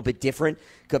be a little bit different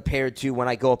compared to when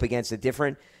I go up against a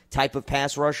different type of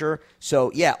pass rusher.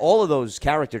 So, yeah, all of those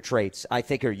character traits I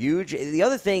think are huge. The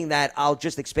other thing that I'll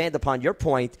just expand upon your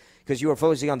point, because you were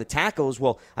focusing on the tackles,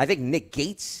 well, I think Nick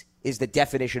Gates is the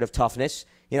definition of toughness.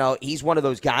 He's one of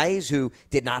those guys who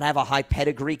did not have a high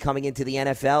pedigree coming into the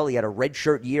NFL. He had a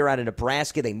redshirt year out of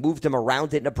Nebraska. They moved him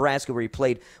around at Nebraska where he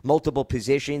played multiple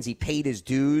positions. He paid his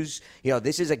dues.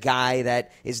 This is a guy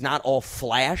that is not all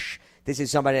flash. This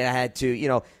is somebody that had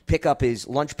to, pick up his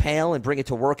lunch pail and bring it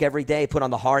to work every day, put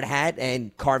on the hard hat,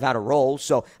 and carve out a role.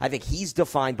 So I think he's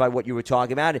defined by what you were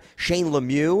talking about. Shane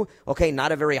Lemieux, okay,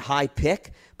 not a very high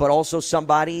pick, but also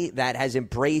somebody that has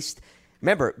embraced.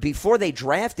 Remember, before they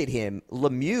drafted him,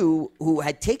 Lemieux, who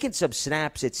had taken some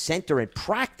snaps at center in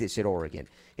practice at Oregon.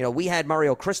 We had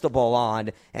Mario Cristobal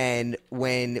on, and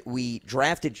when we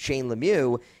drafted Shane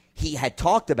Lemieux, he had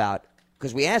talked about,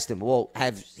 because we asked him, well,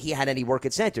 have he had any work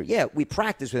at center? Yeah, we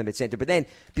practiced with him at center. But then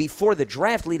before the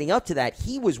draft leading up to that,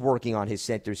 he was working on his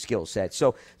center skill set.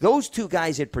 So those 2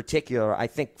 guys in particular, I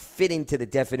think, fit into the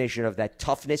definition of that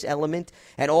toughness element.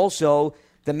 And also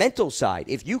the mental side.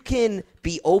 If you can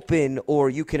be open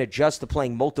or you can adjust to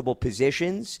playing multiple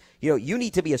positions, you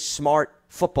need to be a smart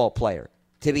football player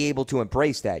to be able to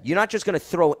embrace that. You're not just going to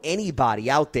throw anybody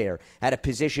out there at a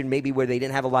position maybe where they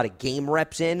didn't have a lot of game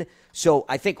reps in. So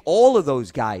I think all of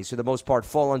those guys, for the most part,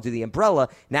 fall under the umbrella.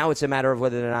 Now it's a matter of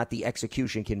whether or not the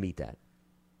execution can meet that.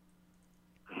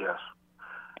 Yes.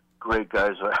 Great,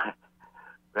 guys.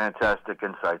 Fantastic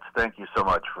insights. Thank you so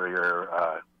much for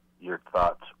your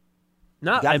thoughts.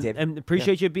 No, and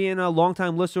appreciate you being a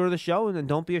longtime listener of the show, and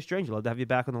don't be a stranger. Love to have you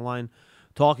back on the line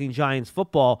talking Giants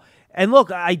football. And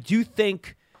look, I do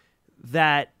think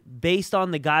that based on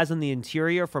the guys on the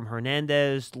interior, from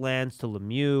Hernandez, Lance to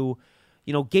Lemieux,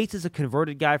 Gates is a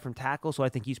converted guy from tackle, so I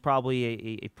think he's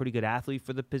probably a pretty good athlete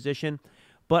for the position.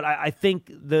 But I think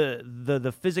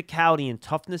the physicality and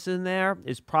toughness in there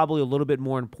is probably a little bit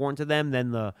more important to them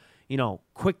than the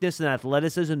quickness and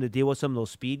athleticism to deal with some of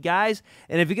those speed guys.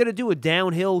 And if you're going to do a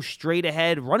downhill,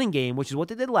 straight-ahead running game, which is what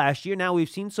they did last year, now we've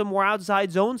seen some more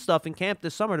outside zone stuff in camp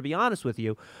this summer, to be honest with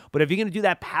you. But if you're going to do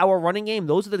that power running game,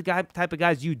 those are the type of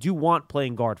guys you do want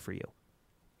playing guard for you.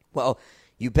 Well,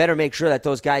 you better make sure that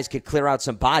those guys could clear out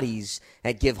some bodies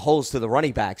and give holes to the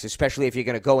running backs, especially if you're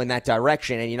going to go in that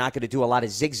direction and you're not going to do a lot of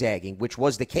zigzagging, which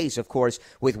was the case, of course,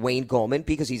 with Wayne Gallman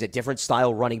because he's a different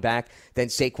style running back than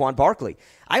Saquon Barkley.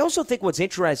 I also think what's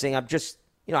interesting, I'm just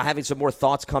having some more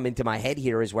thoughts come into my head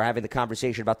here as we're having the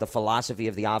conversation about the philosophy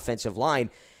of the offensive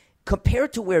line.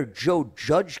 Compared to where Joe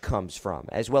Judge comes from,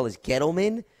 as well as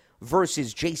Gettleman,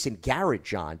 versus Jason Garrett,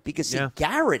 John, because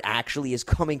Garrett actually is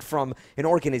coming from an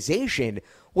organization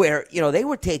where, they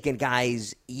were taking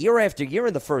guys year after year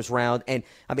in the first round. And,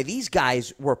 these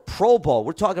guys were Pro Bowl.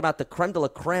 We're talking about the creme de la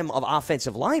creme of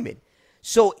offensive linemen.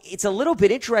 So it's a little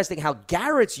bit interesting how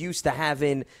Garrett's used to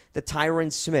having the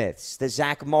Tyron Smiths, the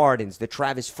Zach Martins, the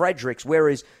Travis Fredericks,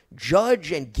 whereas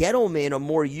Judge and Gettleman are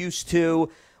more used to,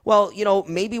 well,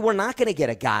 maybe we're not going to get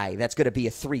a guy that's going to be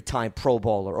a 3-time Pro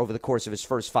Bowler over the course of his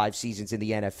first 5 seasons in the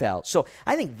NFL. So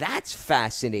I think that's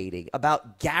fascinating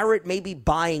about Garrett maybe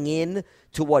buying in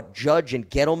to what Judge and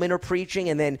Gettleman are preaching,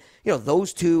 and then,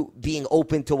 those two being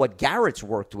open to what Garrett's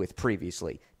worked with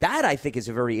previously. That, I think, is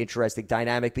a very interesting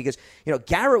dynamic because,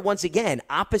 Garrett, once again,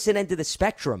 opposite end of the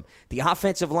spectrum, the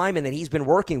offensive lineman that he's been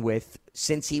working with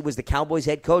since he was the Cowboys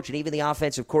head coach and even the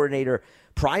offensive coordinator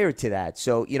prior to that.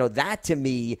 So, that to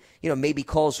me, maybe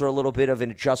calls for a little bit of an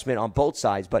adjustment on both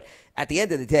sides. But at the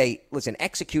end of the day, listen,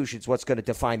 execution is what's going to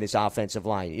define this offensive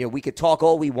line. We could talk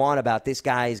all we want about this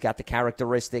guy. He's got the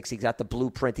characteristics. He's got the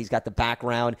blueprint. He's got the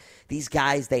background. These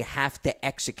guys, they have to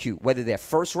execute, whether they're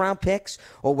first-round picks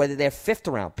or whether they're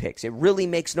fifth-round picks. It really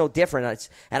makes no difference.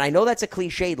 And I know that's a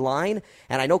cliched line,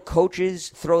 and I know coaches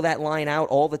throw that line out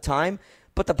all the time.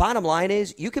 But the bottom line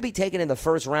is you could be taken in the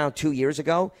first round 2 years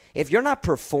ago. If you're not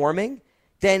performing,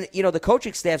 then, the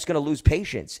coaching staff's going to lose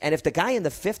patience. And if the guy in the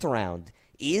 5th round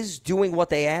is doing what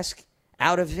they ask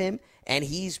out of him and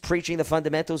he's preaching the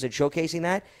fundamentals and showcasing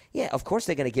that, of course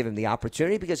they're going to give him the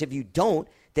opportunity, because if you don't,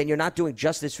 then you're not doing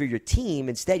justice for your team.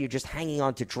 Instead, you're just hanging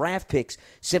on to draft picks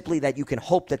simply that you can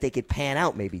hope that they could pan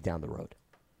out maybe down the road.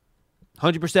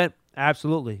 100%.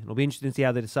 Absolutely. It'll be interesting to see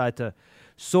how they decide to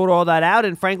sort all that out,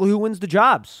 and frankly, who wins the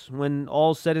jobs when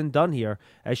all's said and done here.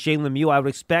 As Shane Lemieux, I would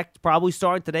expect probably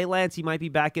starting today, Lance. He might be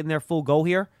back in there full go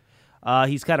here.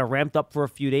 He's kind of ramped up for a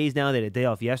few days now. They had a day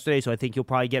off yesterday, so I think he'll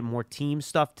probably get more team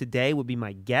stuff today would be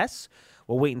my guess.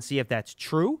 We'll wait and see if that's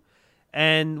true.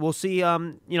 And we'll see,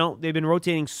 they've been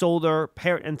rotating Solder,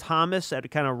 Parrott, and Thomas at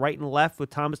kind of right and left, with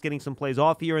Thomas getting some plays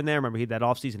off here and there. Remember, he had that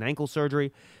offseason ankle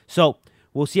surgery. So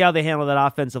we'll see how they handle that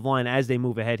offensive line as they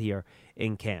move ahead here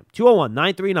in camp.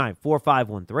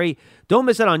 201-939-4513. Don't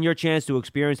miss out on your chance to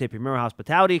experience a premier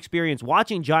hospitality experience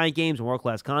watching Giant games and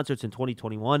world-class concerts in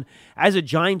 2021. As a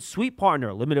Giant Suite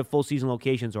partner, limited full-season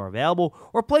locations are available,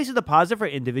 or place a deposit for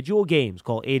individual games.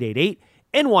 Call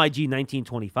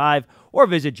 888-NYG-1925 or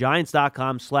visit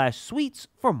Giants.com/suites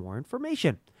for more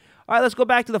information. All right, let's go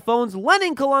back to the phones. Len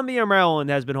in Columbia, Maryland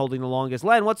has been holding the longest.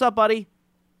 Len, what's up, buddy?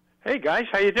 Hey, guys,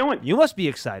 how you doing? You must be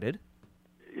excited.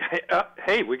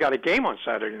 Hey, we got a game on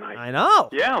Saturday night. I know.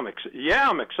 Yeah, I'm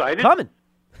excited. Coming.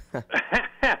 And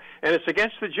it's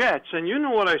against the Jets. And you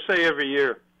know what I say every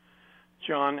year,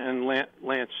 John and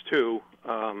Lance too.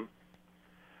 I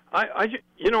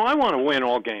want to win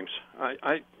all games.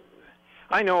 I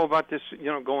know about this,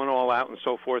 going all out and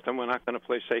so forth, and we're not going to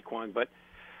play Saquon, but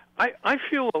I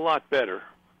feel a lot better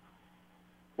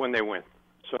when they win.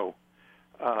 So,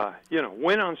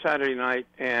 win on Saturday night,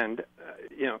 and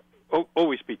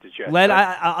always beat the Jets. Len,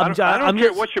 I don't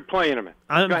care what you're playing them in.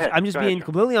 Go ahead. I'm just being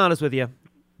completely honest with you.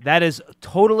 That is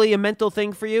totally a mental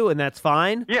thing for you, and that's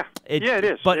fine. Yeah, it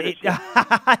is. But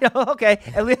okay,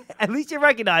 at least you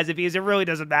recognize it, because it really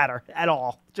doesn't matter at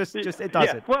all. Just it doesn't.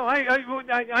 Yeah. Well,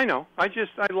 I know. I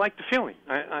like the feeling.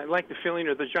 I like the feeling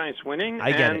of the Giants winning.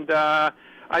 I get it. I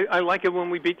like it when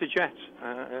we beat the Jets.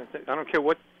 I don't care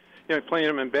what, playing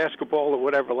them in basketball or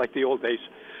whatever, like the old days.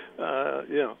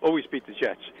 Always beat the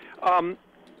Jets.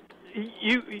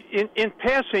 You in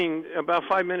passing about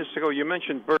 5 minutes ago, you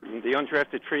mentioned Burton, the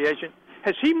undrafted free agent.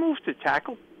 Has he moved to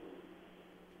tackle?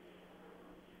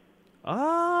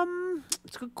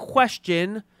 It's a good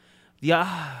question.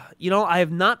 I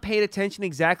have not paid attention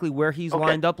exactly where he's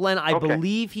lined up, Len. I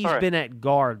believe he's been at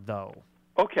guard, though.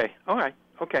 Okay. All right.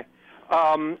 Okay.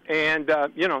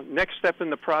 Next step in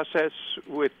the process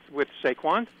with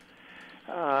Saquon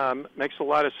makes a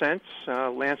lot of sense.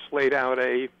 Lance laid out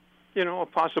a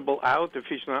possible out if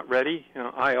he's not ready,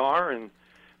 IR, and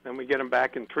then we get him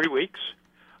back in 3 weeks.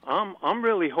 I'm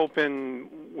really hoping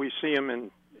we see him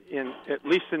in at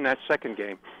least in that second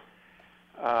game.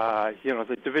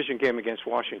 The division game against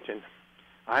Washington.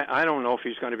 I don't know if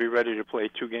he's going to be ready to play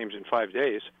 2 games in 5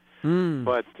 days.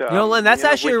 But Len, that's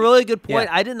actually a really good point.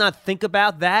 I did not think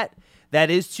about that. That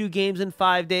is 2 games in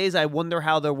 5 days. I wonder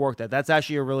how they'll work that. That's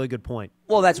actually a really good point.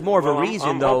 Well, that's more of a reason,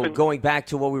 I'm though, hoping... going back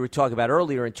to what we were talking about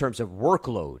earlier in terms of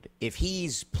workload. If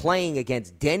he's playing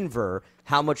against Denver,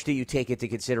 how much do you take into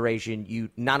consideration? You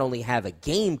not only have a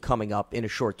game coming up in a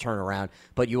short turnaround,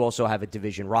 but you also have a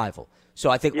division rival. So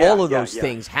I think all of those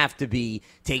things have to be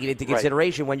taken into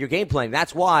consideration when you're game playing.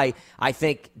 That's why I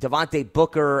think Devontae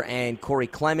Booker and Corey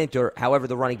Clement, or however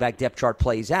the running back depth chart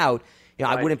plays out,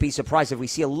 I wouldn't be surprised if we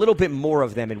see a little bit more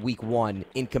of them in week 1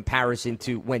 in comparison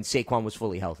to when Saquon was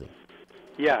fully healthy.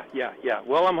 Yeah.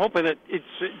 Well, I'm hoping that it's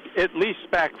at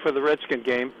least back for the Redskin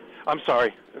game. I'm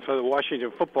sorry, for the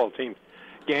Washington football team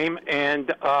game.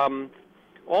 And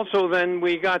also then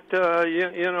we got,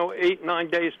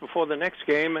 8-9 days before the next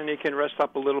game, and he can rest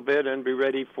up a little bit and be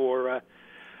ready for,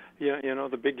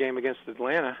 the big game against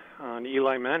Atlanta on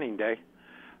Eli Manning Day,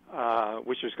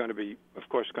 which is going to be, of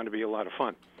course, going to be a lot of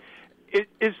fun. Do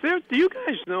you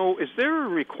guys know, is there a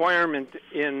requirement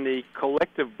in the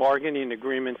collective bargaining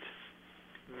agreement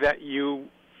that you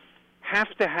have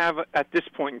to have, at this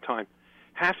point in time,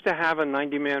 have to have a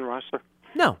 90-man roster?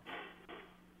 No.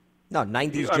 No,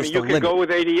 90 is just you a can limit. go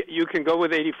with 80. You can go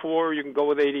with 84. You can go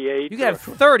with 88. You can have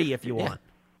 30 if you want.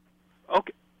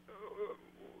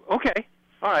 Okay.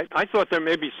 All right. I thought there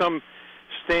may be some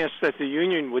stance that the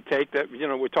union would take that,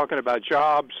 we're talking about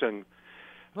jobs and...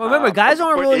 Well, remember, guys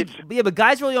but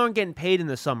guys really aren't getting paid in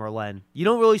the summer, Len. You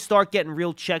don't really start getting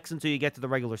real checks until you get to the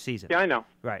regular season. Yeah, I know.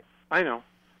 Right. I know.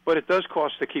 But it does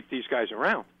cost to keep these guys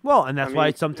around. Well, and that's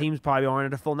why some teams probably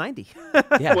aren't at a full 90.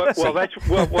 Yeah. Well,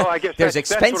 I guess there's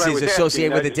that's expenses what I was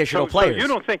associated asking. with additional So players. you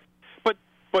don't think,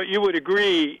 but you would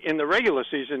agree in the regular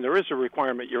season there is a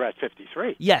requirement you're at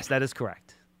 53. Yes, that is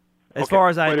correct. As far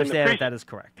as I But understand it, that is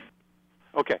correct.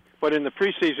 Okay, but in the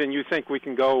preseason, you think we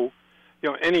can go,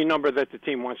 any number that the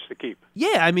team wants to keep?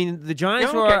 Yeah, I mean, the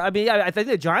Giants Yeah, were. okay. I mean, I think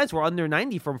the Giants were under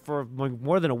 90 for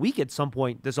more than a week at some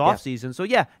point this offseason. So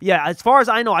yeah. As far as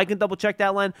I know, I can double check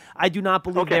that, Len. I do not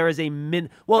believe there is a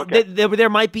Well, there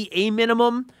might be a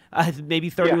minimum.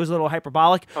 Maybe 30 was a little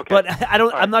hyperbolic, but I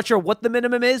don't. I'm not sure what the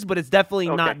minimum is, but it's definitely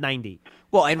not 90.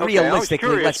 Well, and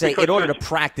realistically, let's say in order to there's-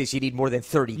 practice, you need more than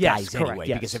 30 Yes, guys correct, anyway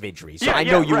yes. because of injuries. So Yeah, I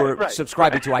know you were right.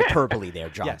 subscribing to hyperbole there,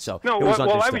 John. Yes. So No, it was well,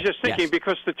 I was understood. just thinking Yes.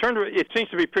 because the turnaround, it seems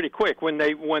to be pretty quick when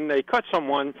they cut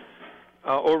someone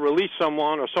or release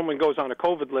someone or someone goes on a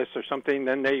COVID list or something,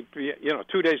 then they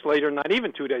 2 days later, not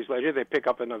even 2 days later, they pick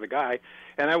up another guy.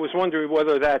 And I was wondering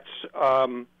whether that's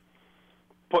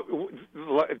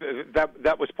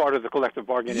that was part of the collective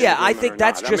bargaining. Yeah, I agreement think or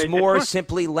that's not. just more it's-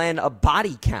 simply, Len, a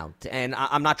body count. And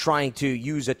I'm not trying to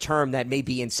use a term that may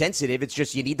be insensitive. It's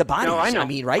just you need the bodies. No, I know.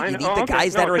 mean, right? I You know. need the Okay.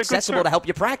 guys No, that are it's a good accessible term. to help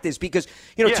you practice because,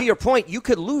 to your point, you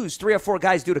could lose 3 or 4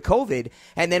 guys due to COVID,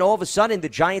 and then all of a sudden the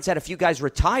Giants had a few guys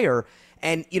retire.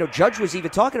 And, Judge was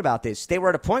even talking about this. They were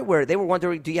at a point where they were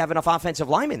wondering, do you have enough offensive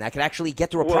linemen that could actually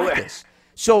get through a practice?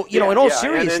 So, in all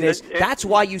seriousness, that's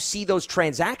why you see those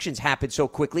transactions happen so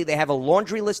quickly. They have a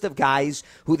laundry list of guys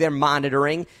who they're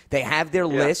monitoring. They have their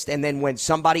list, and then when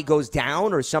somebody goes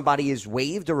down or somebody is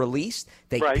waived or released,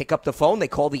 they pick up the phone, they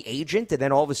call the agent, and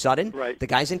then all of a sudden, the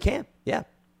guy's in camp. Yeah.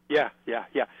 Yeah.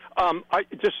 I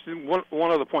just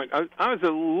one other point. I was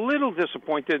a little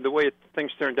disappointed the way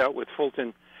things turned out with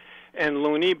Fulton and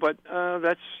Looney, but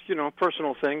that's a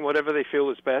personal thing. Whatever they feel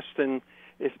is best, and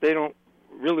if they don't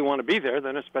really want to be there,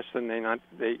 then it's best that they not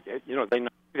be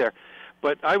there.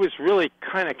 But I was really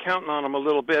kind of counting on them a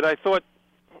little bit. I thought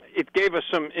it gave us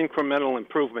some incremental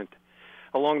improvement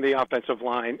along the offensive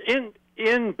line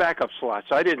in backup slots.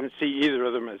 I didn't see either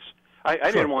of them as I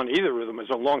didn't want either of them as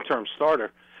a long-term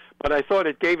starter, but I thought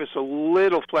it gave us a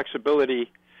little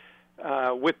flexibility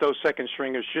with those second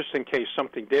stringers just in case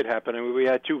something did happen. I mean, we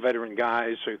had 2 veteran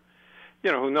guys who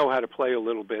know how to play a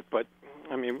little bit, but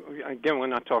I mean, again, we're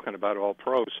not talking about all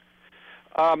pros.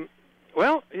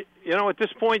 Well, at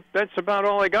this point, that's about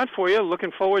all I got for you.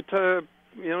 Looking forward to,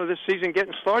 this season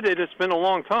getting started. It's been a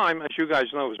long time, as you guys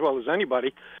know as well as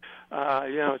anybody.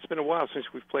 It's been a while since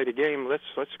we've played a game.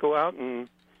 Let's go out and,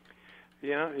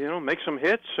 make some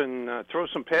hits and throw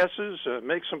some passes,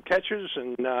 make some catches,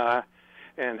 and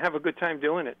have a good time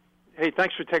doing it. Hey,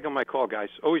 thanks for taking my call, guys.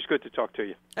 Always good to talk to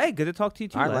you. Hey, good to talk to you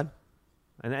too, All right, Len.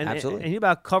 Len. And Absolutely. And he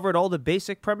about covered all the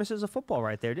basic premises of football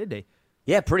right there, did they?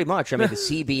 Yeah, pretty much. I mean, the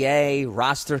CBA,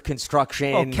 roster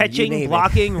construction. Catching,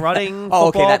 blocking, running, oh,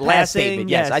 okay, football, that last passing, statement,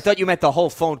 yes. I thought you meant the whole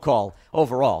phone call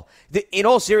overall. In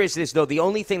all seriousness, though, the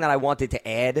only thing that I wanted to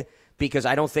add, because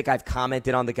I don't think I've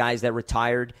commented on the guys that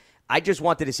retired, I just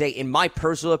wanted to say, in my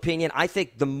personal opinion, I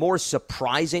think the more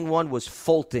surprising one was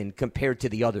Fulton compared to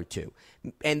the other two.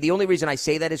 And the only reason I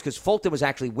say that is because Fulton was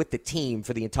actually with the team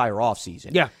for the entire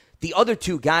offseason. Yeah. The other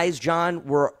two guys, John,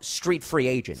 were street free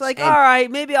agents. It's like, all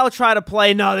right, maybe I'll try to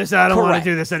play. No, I don't want to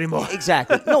do this anymore.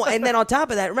 Exactly. No, and then on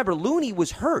top of that, remember, Looney was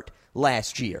hurt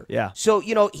last year. Yeah. So,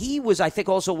 he was, I think,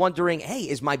 also wondering, hey,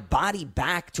 is my body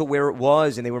back to where it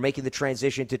was? And they were making the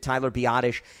transition to Tyler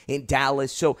Biadasz in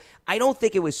Dallas. So I don't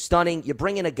think it was stunning. You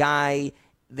bring in a guy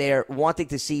there wanting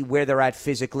to see where they're at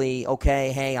physically.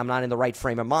 Okay, hey, I'm not in the right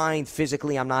frame of mind.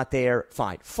 Physically, I'm not there.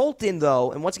 Fine. Fulton,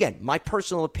 though, and once again, my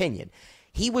personal opinion,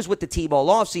 he was with the team all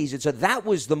offseason, so that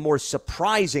was the more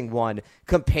surprising one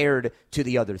compared to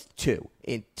the other two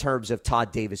in terms of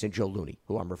Todd Davis and Joe Looney,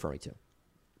 who I'm referring to.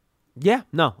 Yeah,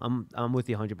 no, I'm with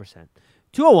you 100%.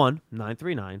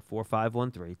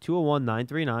 201-939-4513.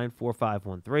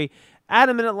 201-939-4513.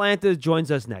 Adam in Atlanta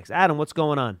joins us next. Adam, what's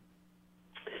going on?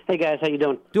 Hey, guys. How you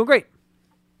doing? Doing great.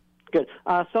 Good.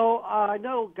 So I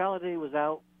know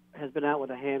Galladay has been out with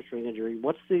a hamstring injury.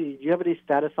 Do you have any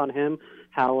status on him,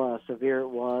 how severe it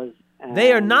was?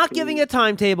 They are not giving a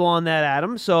timetable on that,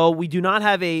 Adam, so we do not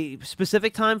have a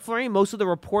specific time frame. Most of the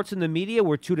reports in the media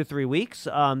were 2 to 3 weeks.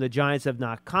 The Giants have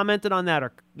not commented on that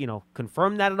or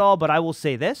confirmed that at all, but I will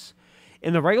say this.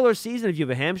 In the regular season, if you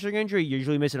have a hamstring injury, you're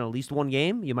usually missing at least one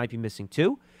game. You might be missing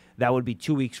 2. That would be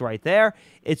 2 weeks right there.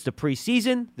 It's the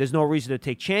preseason. There's no reason to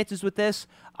take chances with this.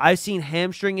 I've seen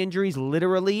hamstring injuries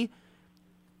literally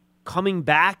coming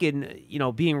back and,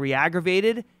 being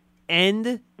re-aggravated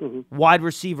and wide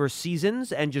receiver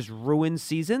seasons and just ruin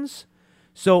seasons.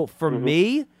 So for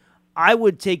me, I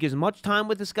would take as much time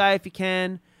with this guy if you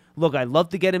can. Look, I'd love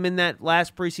to get him in that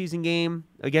last preseason game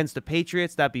against the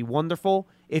Patriots. That'd be wonderful.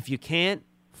 If you can't,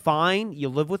 fine. You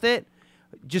live with it.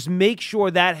 Just make sure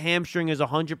that hamstring is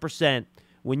 100%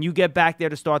 when you get back there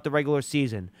to start the regular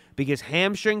season, because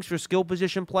hamstrings for skill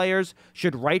position players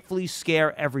should rightfully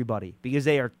scare everybody because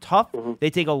they are tough.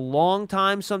 They take a long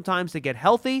time sometimes to get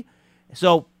healthy.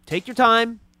 So take your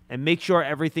time and make sure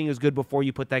everything is good before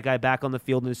you put that guy back on the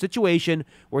field in a situation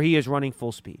where he is running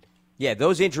full speed. Yeah,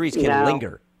 those injuries can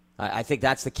linger. I think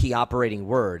that's the key operating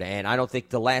word, and I don't think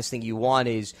the last thing you want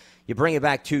is you bring it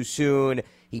back too soon,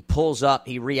 he pulls up,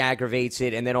 he re-aggravates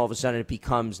it, and then all of a sudden it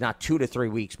becomes not 2 to 3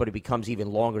 weeks, but it becomes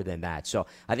even longer than that. So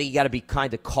I think you got to be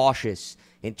kind of cautious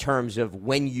in terms of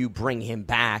when you bring him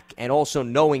back, and also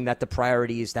knowing that the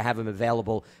priority is to have him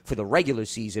available for the regular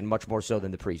season much more so than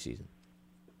the preseason.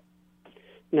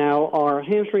 Now, are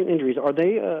hamstring injuries, are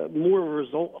they more a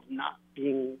result of not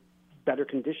being better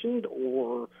conditioned,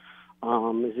 or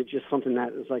is it just something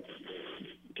that is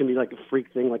can be like a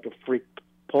freak thing, like a freak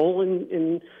pull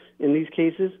in these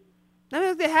cases? I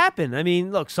mean, they happen. I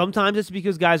mean, look, sometimes it's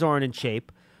because guys aren't in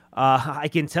shape. I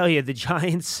can tell you the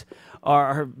Giants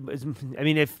are, I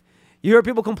mean, if you hear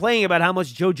people complaining about how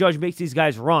much Joe Judge makes these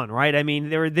guys run, right? I mean,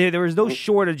 there is no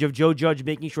shortage of Joe Judge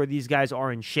making sure these guys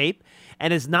are in shape.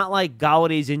 And it's not like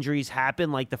Galladay's injuries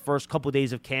happen like the first couple of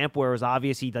days of camp where it was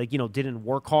obvious he didn't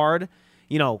work hard.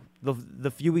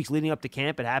 The few weeks leading up to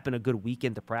camp, it happened a good week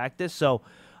into practice. So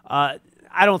I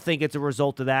don't think it's a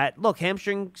result of that. Look,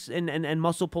 hamstrings and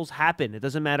muscle pulls happen. It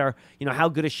doesn't matter, how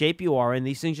good a shape you are, and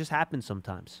these things just happen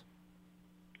sometimes.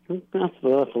 That's a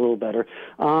little better.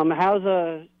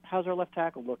 How's our left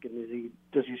tackle looking?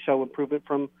 Does he show improvement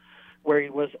from where he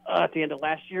was at the end of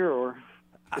last year, or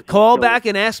call back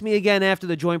and ask me again after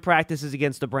the joint practices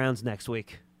against the Browns next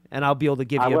week, and I'll be able to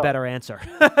give you a better answer.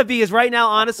 Because right now,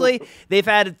 honestly, they've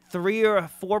had 3 or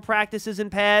 4 practices in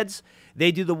pads.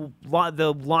 They do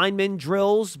the lineman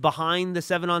drills behind the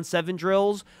 7-on-7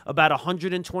 drills about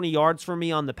 120 yards from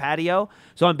me on the patio.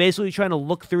 So I'm basically trying to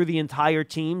look through the entire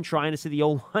team, trying to see the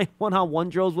O-line one-on-one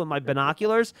drills with my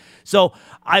binoculars. So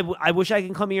I wish I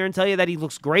can come here and tell you that he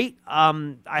looks great.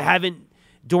 I haven't,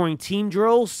 during team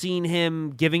drills, seen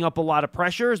him giving up a lot of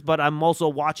pressures, but I'm also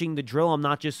watching the drill. I'm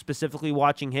not just specifically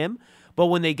watching him. But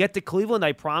when they get to Cleveland,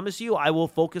 I promise you, I will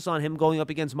focus on him going up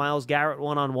against Myles Garrett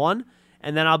one-on-one,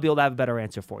 and then I'll be able to have a better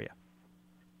answer for you.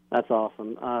 That's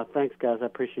awesome. Thanks, guys. I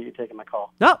appreciate you taking my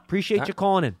call. No, appreciate you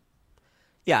calling in.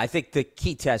 Yeah, I think the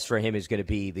key test for him is going to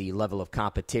be the level of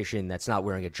competition that's not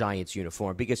wearing a Giants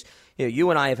uniform. Because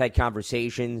you and I have had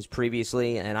conversations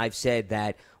previously, and I've said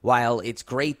that while it's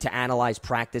great to analyze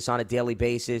practice on a daily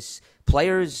basis,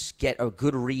 players get a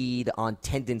good read on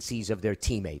tendencies of their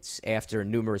teammates after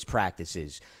numerous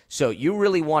practices. So you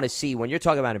really want to see, when you're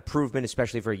talking about improvement,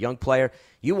 especially for a young player,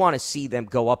 you want to see them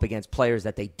go up against players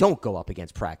that they don't go up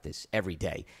against practice every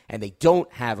day, and they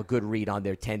don't have a good read on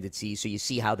their tendencies, so you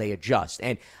see how they adjust.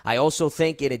 And I also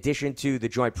think, in addition to the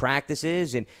joint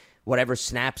practices and whatever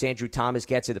snaps Andrew Thomas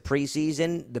gets in the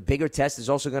preseason, the bigger test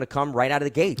is also going to come right out of the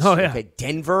gates. Oh, yeah. Okay,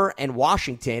 Denver and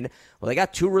Washington, well, they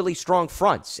got two really strong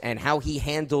fronts, and how he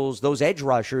handles those edge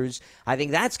rushers, I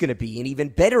think that's going to be an even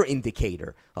better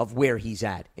indicator of where he's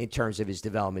at in terms of his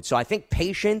development. So I think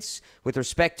patience with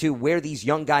respect to where these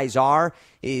young guys are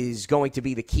is going to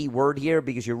be the key word here,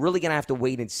 because you're really going to have to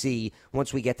wait and see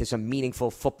once we get to some meaningful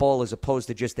football as opposed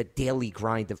to just the daily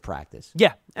grind of practice.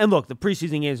 Yeah, and look, the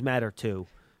preseason games matter too.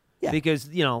 Yeah. Because,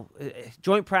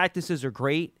 joint practices are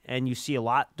great, and you see a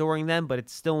lot during them, but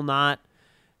it's still not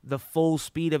the full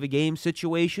speed of a game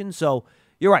situation. So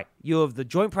you're right. You have the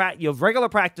you have regular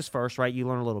practice first, right? You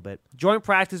learn a little bit. Joint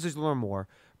practices, you learn more.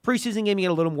 Preseason game, you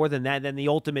get a little more than that. Then the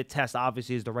ultimate test,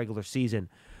 obviously, is the regular season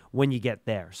when you get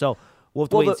there. So we'll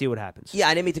have to wait and see what happens. Yeah,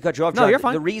 I didn't mean to cut you off, John. No, you're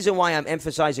fine. The reason why I'm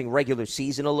emphasizing regular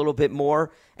season a little bit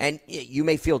more, and you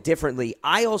may feel differently,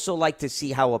 I also like to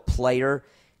see how a player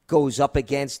goes up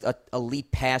against an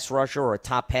elite pass rusher or a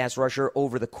top pass rusher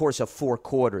over the course of 4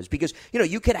 quarters. Because,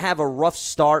 you could have a rough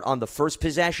start on the first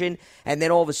possession, and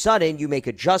then all of a sudden you make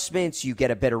adjustments, you get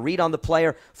a better read on the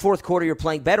player. 4th quarter, you're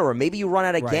playing better, or maybe you run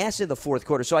out of gas in the 4th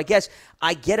quarter. So I guess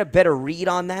I get a better read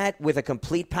on that with a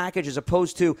complete package, as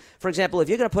opposed to, for example, if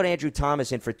you're going to put Andrew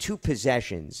Thomas in for 2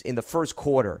 possessions in the 1st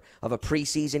quarter of a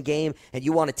preseason game, and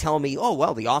you want to tell me, oh,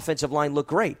 well, the offensive line looked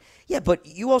great. Yeah, but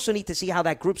you also need to see how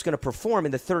that group's going to perform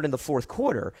in the 3rd and the 4th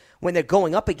quarter when they're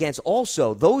going up against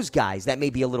also those guys that may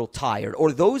be a little tired,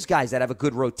 or those guys that have a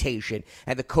good rotation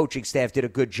and the coaching staff did a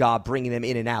good job bringing them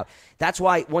in and out. That's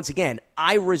why, once again,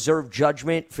 I reserve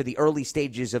judgment for the early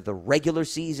stages of the regular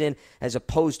season, as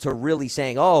opposed to really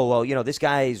saying, oh, well, this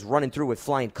guy's running through with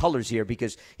flying colors here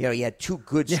because, he had 2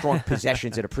 good, strong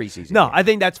possessions in a preseason No, game. I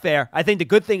think that's fair. I think the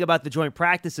good thing about the joint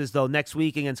practices, though, next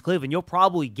week against Cleveland, you'll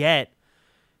probably get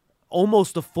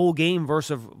almost a full game worth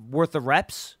of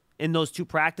reps in those 2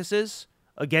 practices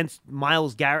against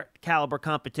Myles Garrett caliber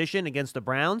competition against the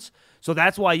Browns. So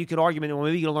that's why you could argue, well,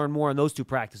 maybe you're going to learn more in those 2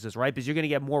 practices, right? Because you're going to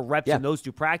get more reps in those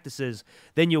 2 practices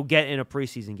than you'll get in a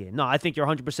preseason game. No, I think you're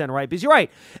 100% right. Because you're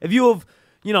right. If you have,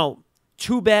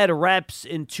 2 bad reps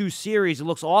in 2 series, it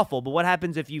looks awful. But what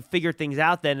happens if you figure things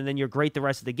out then and then you're great the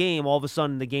rest of the game? All of a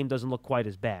sudden, the game doesn't look quite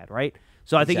as bad, right?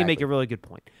 So I think you make a really good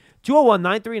point.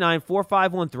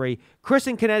 201-939-4513. Chris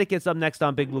in Connecticut's up next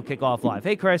on Big Blue Kickoff Live.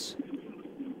 Hey, Chris.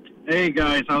 Hey,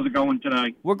 guys. How's it going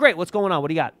today? We're great. What's going on? What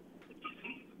do you got?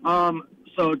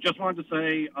 So just wanted to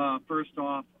say, first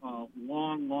off,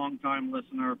 long time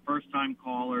listener, first-time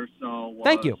caller. So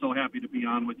thank you. So happy to be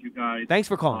on with you guys. Thanks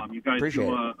for calling. You guys Appreciate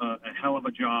do a hell of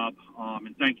a job,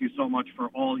 and thank you so much for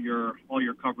all your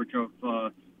coverage of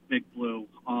Big Blue.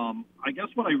 I guess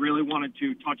what I really wanted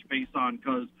to touch base on,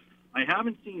 because I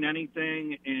haven't seen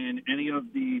anything in any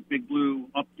of the Big Blue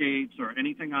updates or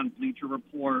anything on Bleacher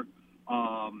Report,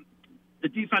 the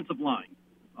defensive line.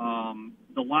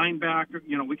 The linebacker,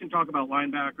 we can talk about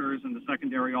linebackers and the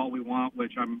secondary all we want,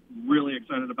 which I'm really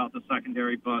excited about the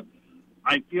secondary, but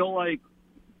I feel like,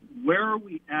 where are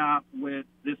we at with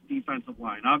this defensive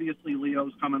line? Obviously,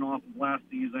 Leo's coming off of last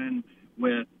season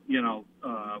with,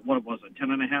 what was it,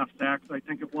 10.5 sacks, I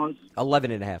think it was?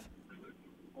 11.5.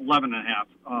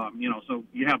 11.5. So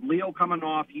you have Leo coming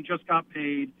off. He just got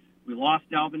paid. We lost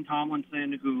Dalvin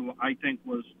Tomlinson, who I think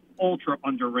was ultra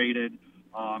underrated.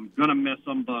 Going to miss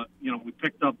him, but, we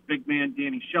picked up big man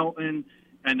Danny Shelton,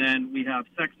 and then we have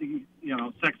Sexy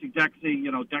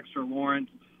Dexy, Dexter Lawrence.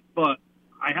 But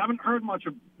I haven't heard much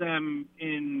of them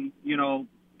in,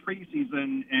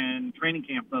 preseason and training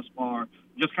camp thus far.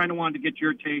 Just kind of wanted to get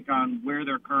your take on where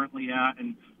they're currently at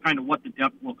and kind of what the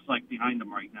depth looks like behind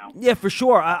them right now. Yeah, for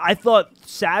sure. I thought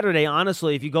Saturday,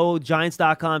 honestly, if you go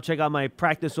Giants.com, check out my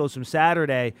practice notes from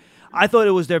Saturday, I thought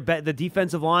it was the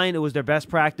defensive line. It was their best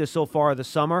practice so far this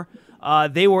summer.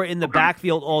 They were in the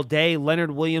backfield all day.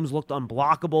 Leonard Williams looked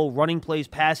unblockable. Running plays,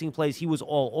 passing plays, he was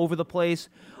all over the place.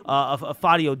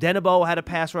 Fadio Denebo had a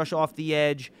pass rush off the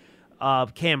edge.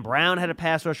 Cam Brown had a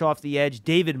pass rush off the edge.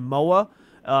 David Moa,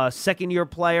 second-year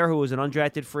player who was an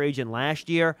undrafted free agent last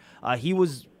year, he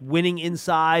was winning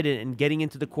inside and getting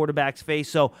into the quarterback's face.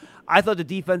 So I thought the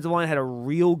defensive line had a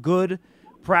real good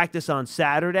practice on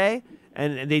Saturday,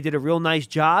 and they did a real nice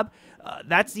job.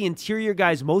 that's the interior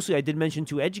guys mostly. I did mention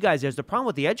 2 edge guys. There's the problem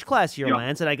with the edge class here,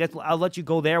 Lance, and I guess I'll let you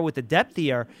go there with the depth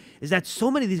here, is that so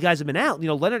many of these guys have been out.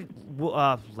 Leonard,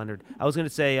 I was going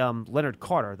to say Leonard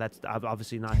Carter. That's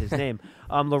obviously not his name.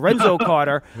 Lorenzo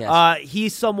Carter. Yes.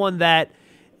 He's someone that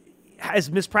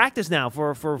has missed practice now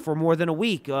for more than a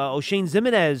week. O'Shane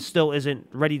Zimenez still isn't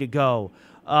ready to go.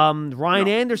 Ryan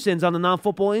Anderson's on the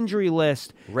non-football injury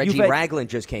list. Reggie Ragland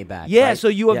just came back. Yeah, right? so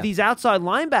you have these outside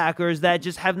linebackers that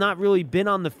just have not really been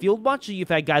on the field much. So you've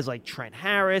had guys like Trent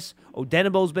Harris,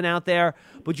 Odenebo's been out there,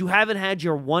 but you haven't had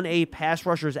your 1A pass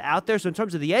rushers out there. So in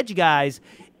terms of the edge guys,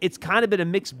 it's kind of been a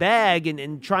mixed bag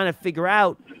and trying to figure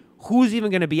out who's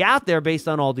even going to be out there based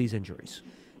on all these injuries.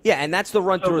 Yeah, and that's the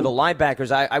run-through of the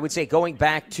linebackers. I would say, going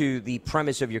back to the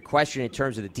premise of your question in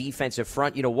terms of the defensive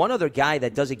front, one other guy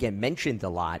that doesn't get mentioned a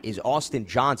lot is Austin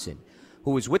Johnson, who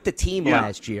was with the team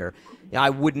last year. I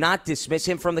would not dismiss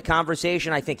him from the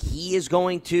conversation. I think he is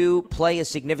going to play a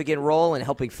significant role in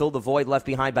helping fill the void left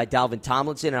behind by Dalvin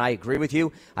Tomlinson, and I agree with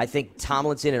you. I think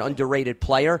Tomlinson, an underrated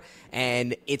player,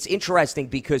 and it's interesting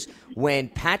because when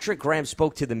Patrick Graham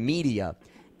spoke to the media –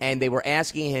 and they were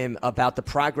asking him about the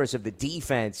progress of the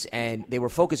defense, and they were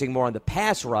focusing more on the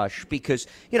pass rush because,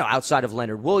 outside of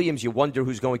Leonard Williams, you wonder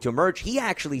who's going to emerge. He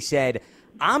actually said,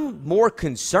 I'm more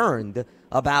concerned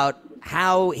about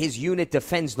how his unit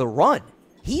defends the run.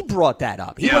 He brought that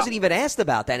up. He wasn't even asked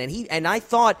about that. And I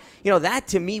thought, that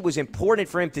to me was important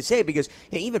for him to say because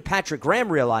even Patrick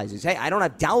Graham realizes, hey, I don't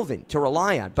have Dalvin to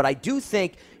rely on. But I do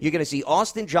think you're going to see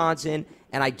Austin Johnson,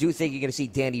 and I do think you're going to see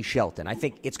Danny Shelton. I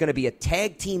think it's going to be a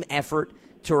tag team effort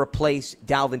to replace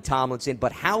Dalvin Tomlinson,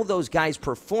 but how those guys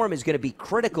perform is going to be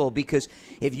critical because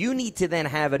if you need to then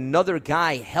have another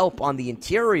guy help on the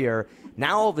interior,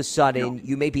 now all of a sudden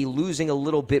you may be losing a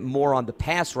little bit more on the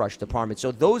pass rush department.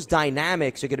 So those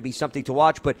dynamics are going to be something to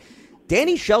watch. But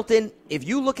Danny Shelton, if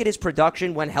you look at his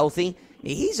production when healthy,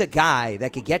 he's a guy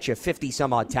that could get you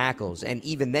 50-some-odd tackles, and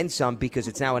even then some because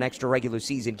it's now an extra regular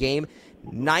season game.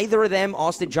 Neither of them,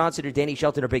 Austin Johnson or Danny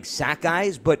Shelton, are big sack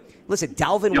guys, but listen,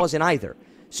 Dalvin wasn't either.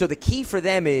 So the key for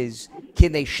them is,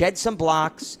 can they shed some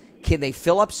blocks? Can they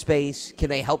fill up space? Can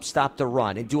they help stop the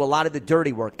run and do a lot of the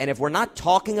dirty work? And if we're not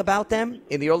talking about them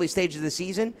in the early stages of the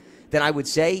season, then I would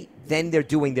say then they're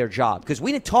doing their job. Because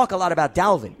we didn't talk a lot about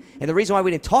Dalvin. And the reason why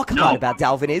we didn't talk a lot about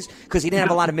Dalvin is because he didn't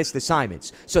have a lot of missed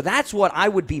assignments. So that's what I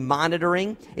would be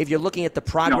monitoring if you're looking at the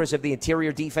progress of the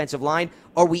interior defensive line.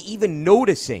 Are we even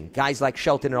noticing guys like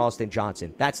Shelton and Austin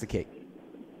Johnson? That's the key.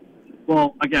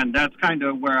 Well, again, that's kind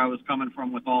of where I was coming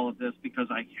from with all of this because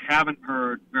I haven't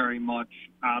heard very much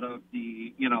out of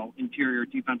the, interior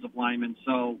defensive linemen.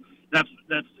 So that's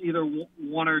either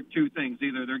one or two things.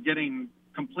 Either they're getting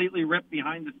completely ripped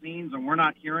behind the scenes and we're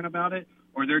not hearing about it,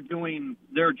 or they're doing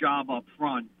their job up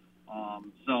front.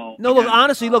 Look,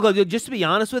 honestly, just to be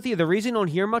honest with you, the reason you don't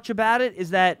hear much about it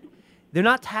is that they're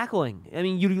not tackling. I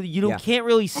mean, you can't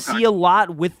really see a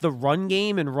lot with the run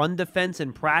game and run defense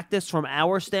in practice from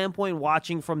our standpoint,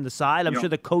 watching from the side. I'm sure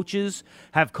the coaches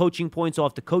have coaching points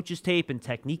off the coaches' tape and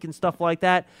technique and stuff like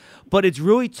that. But it's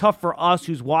really tough for us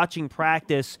who's watching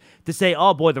practice to say,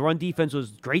 oh, boy, the run defense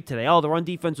was great today. Oh, the run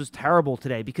defense was terrible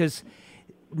today because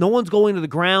no one's going to the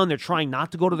ground. They're trying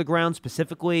not to go to the ground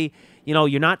specifically.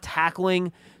 You're not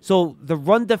tackling. So the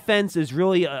run defense is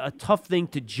really a tough thing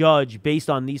to judge based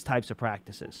on these types of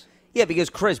practices. Yeah, because,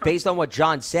 Chris, based on what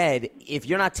John said, if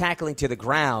you're not tackling to the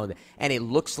ground and it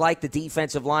looks like the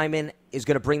defensive lineman is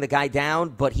going to bring the guy down,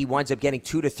 but he winds up getting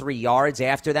 2 to 3 yards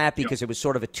after that because it was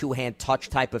sort of a two-hand touch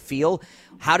type of feel,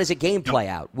 how does a game play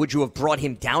out? Would you have brought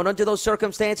him down under those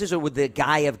circumstances, or would the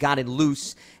guy have gotten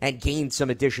loose and gained some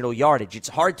additional yardage? It's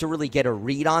hard to really get a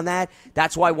read on that.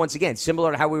 That's why, once again,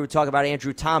 similar to how we were talking about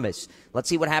Andrew Thomas, let's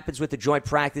see what happens with the joint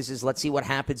practices. Let's see what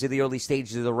happens in the early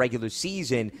stages of the regular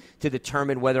season to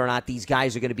determine whether or not these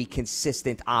guys are going to be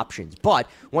consistent options. But,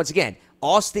 once again,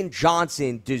 Austin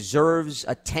Johnson deserves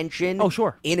attention. Oh,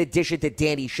 sure. In addition to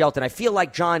Danny Shelton. I feel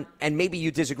like, John, and maybe you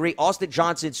disagree, Austin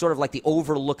Johnson's sort of like the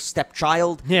overlooked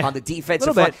stepchild on the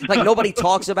defensive front. Like, nobody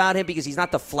talks about him because he's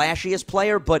not the flashiest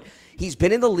player, but he's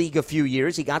been in the league a few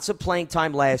years. He got some playing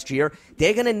time last year.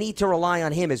 They're going to need to rely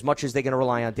on him as much as they're going to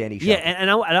rely on Danny Shelton. Yeah, and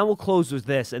I will close with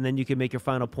this, and then you can make your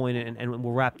final point, and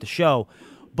we'll wrap the show.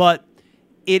 But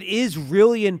it is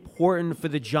really important for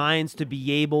the Giants to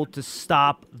be able to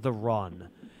stop the run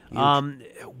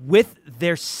with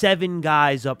their 7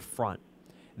 guys up front.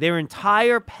 Their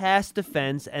entire pass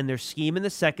defense and their scheme in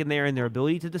the secondary and their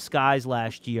ability to disguise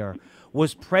last year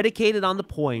was predicated on the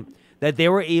point that they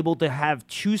were able to have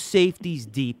 2 safeties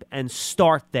deep and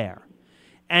start there.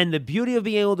 And the beauty of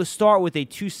being able to start with a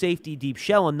 2-safety deep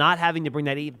shell and not having to bring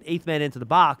that eighth man into the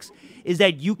box is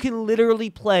that you can literally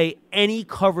play any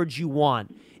coverage you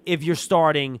want if you're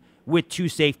starting with 2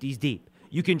 safeties deep.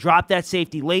 You can drop that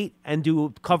safety late and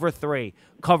do cover 3,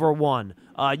 cover 1.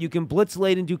 You can blitz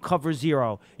late and do cover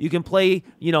 0. You can play,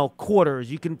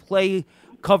 quarters. You can play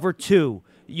cover 2.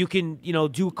 You can,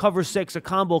 do cover 6, a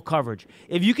combo coverage.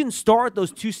 If you can start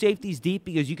those 2 safeties deep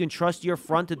because you can trust your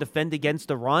front to defend against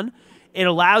the run, it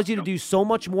allows you to do so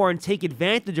much more and take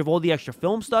advantage of all the extra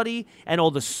film study and all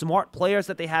the smart players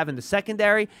that they have in the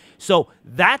secondary. So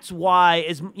that's why,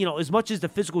 as much as the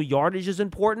physical yardage is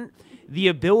important, the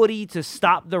ability to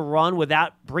stop the run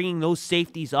without bringing those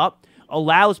safeties up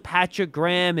allows Patrick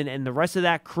Graham and the rest of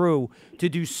that crew to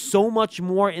do so much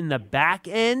more in the back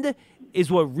end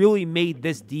is what really made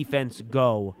this defense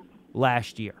go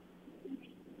last year.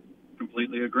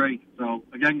 Completely agree. So,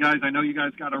 again, guys, I know you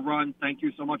guys got to run. Thank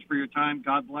you so much for your time.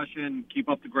 God bless you, and keep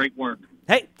up the great work.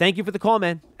 Hey, thank you for the call,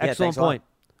 man. Excellent point.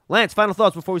 Lance, final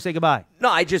thoughts before we say goodbye. No,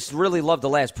 I just really love the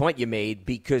last point you made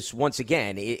because, once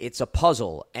again, it's a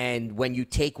puzzle. And when you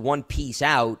take one piece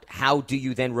out, how do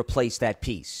you then replace that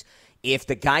piece? If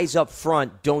the guys up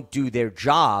front don't do their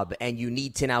job and you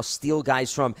need to now steal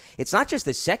guys from, it's not just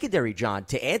the secondary, John.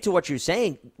 To add to what you're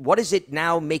saying, what does it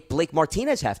now make Blake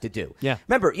Martinez have to do? Yeah.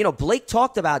 Remember, Blake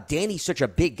talked about Danny's such a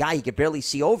big guy, you could barely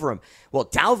see over him. Well,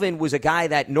 Dalvin was a guy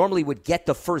that normally would get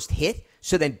the first hit,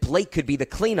 so then Blake could be the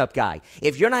cleanup guy.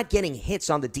 If you're not getting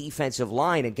hits on the defensive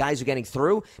line and guys are getting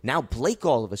through, now Blake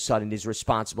all of a sudden is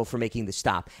responsible for making the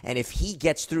stop. And if he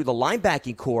gets through the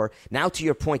linebacking core, now to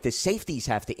your point, the safeties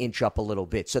have to inch up a little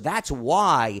bit. So that's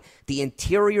why the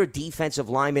interior defensive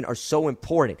linemen are so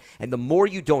important. And the more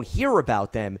you don't hear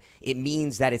about them, it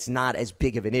means that it's not as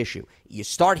big of an issue. You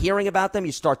start hearing about them,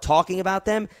 you start talking about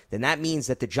them, then that means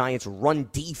that the Giants' run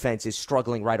defense is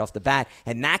struggling right off the bat,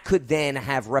 and that could then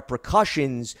have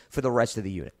repercussions for the rest of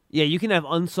the unit. Yeah, you can have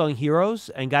unsung heroes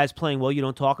and guys playing well you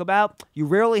don't talk about. You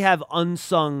rarely have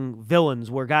unsung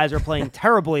villains where guys are playing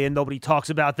terribly and nobody talks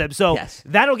about them. So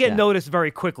that'll get noticed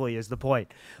very quickly is the point.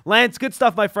 Lance, good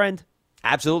stuff, my friend.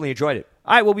 Absolutely enjoyed it.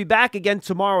 All right, we'll be back again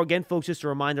tomorrow. Again, folks, just a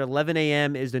reminder, 11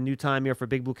 a.m. is the new time here for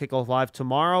Big Blue Kickoff Live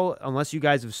tomorrow. Unless you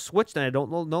guys have switched, and I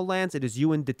don't know, Lance, it is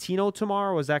you and Dottino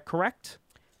tomorrow. Is that correct?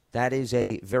 That is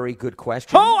a very good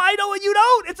question. Oh, I know and you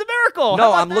don't. It's a miracle.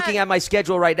 No, I'm looking at my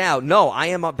schedule right now. No, I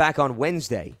am back on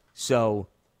Wednesday. So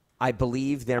I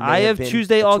believe there may have been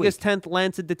Tuesday, August 10th,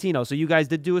 Lance and Dottino. So you guys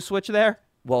did do a switch there?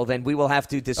 Well, then we will have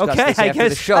to discuss this after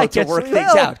the show to work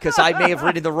things out because I may have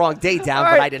written the wrong date down,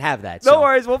 but I didn't have that. No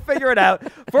worries. We'll figure it out.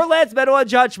 For Lance Meadow and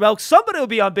John Schmelk, somebody will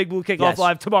be on Big Blue Kickoff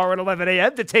Live tomorrow at 11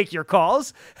 a.m. to take your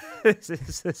calls.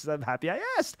 I'm happy I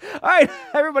asked. All right,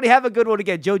 everybody have a good one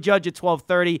again. Joe Judge at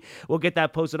 12:30. We'll get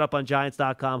that posted up on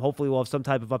Giants.com. Hopefully we'll have some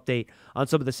type of update on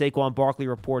some of the Saquon Barkley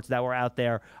reports that were out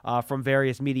there from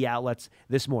various media outlets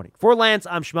this morning. For Lance,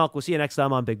 I'm Schmelk. We'll see you next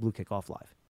time on Big Blue Kickoff Live.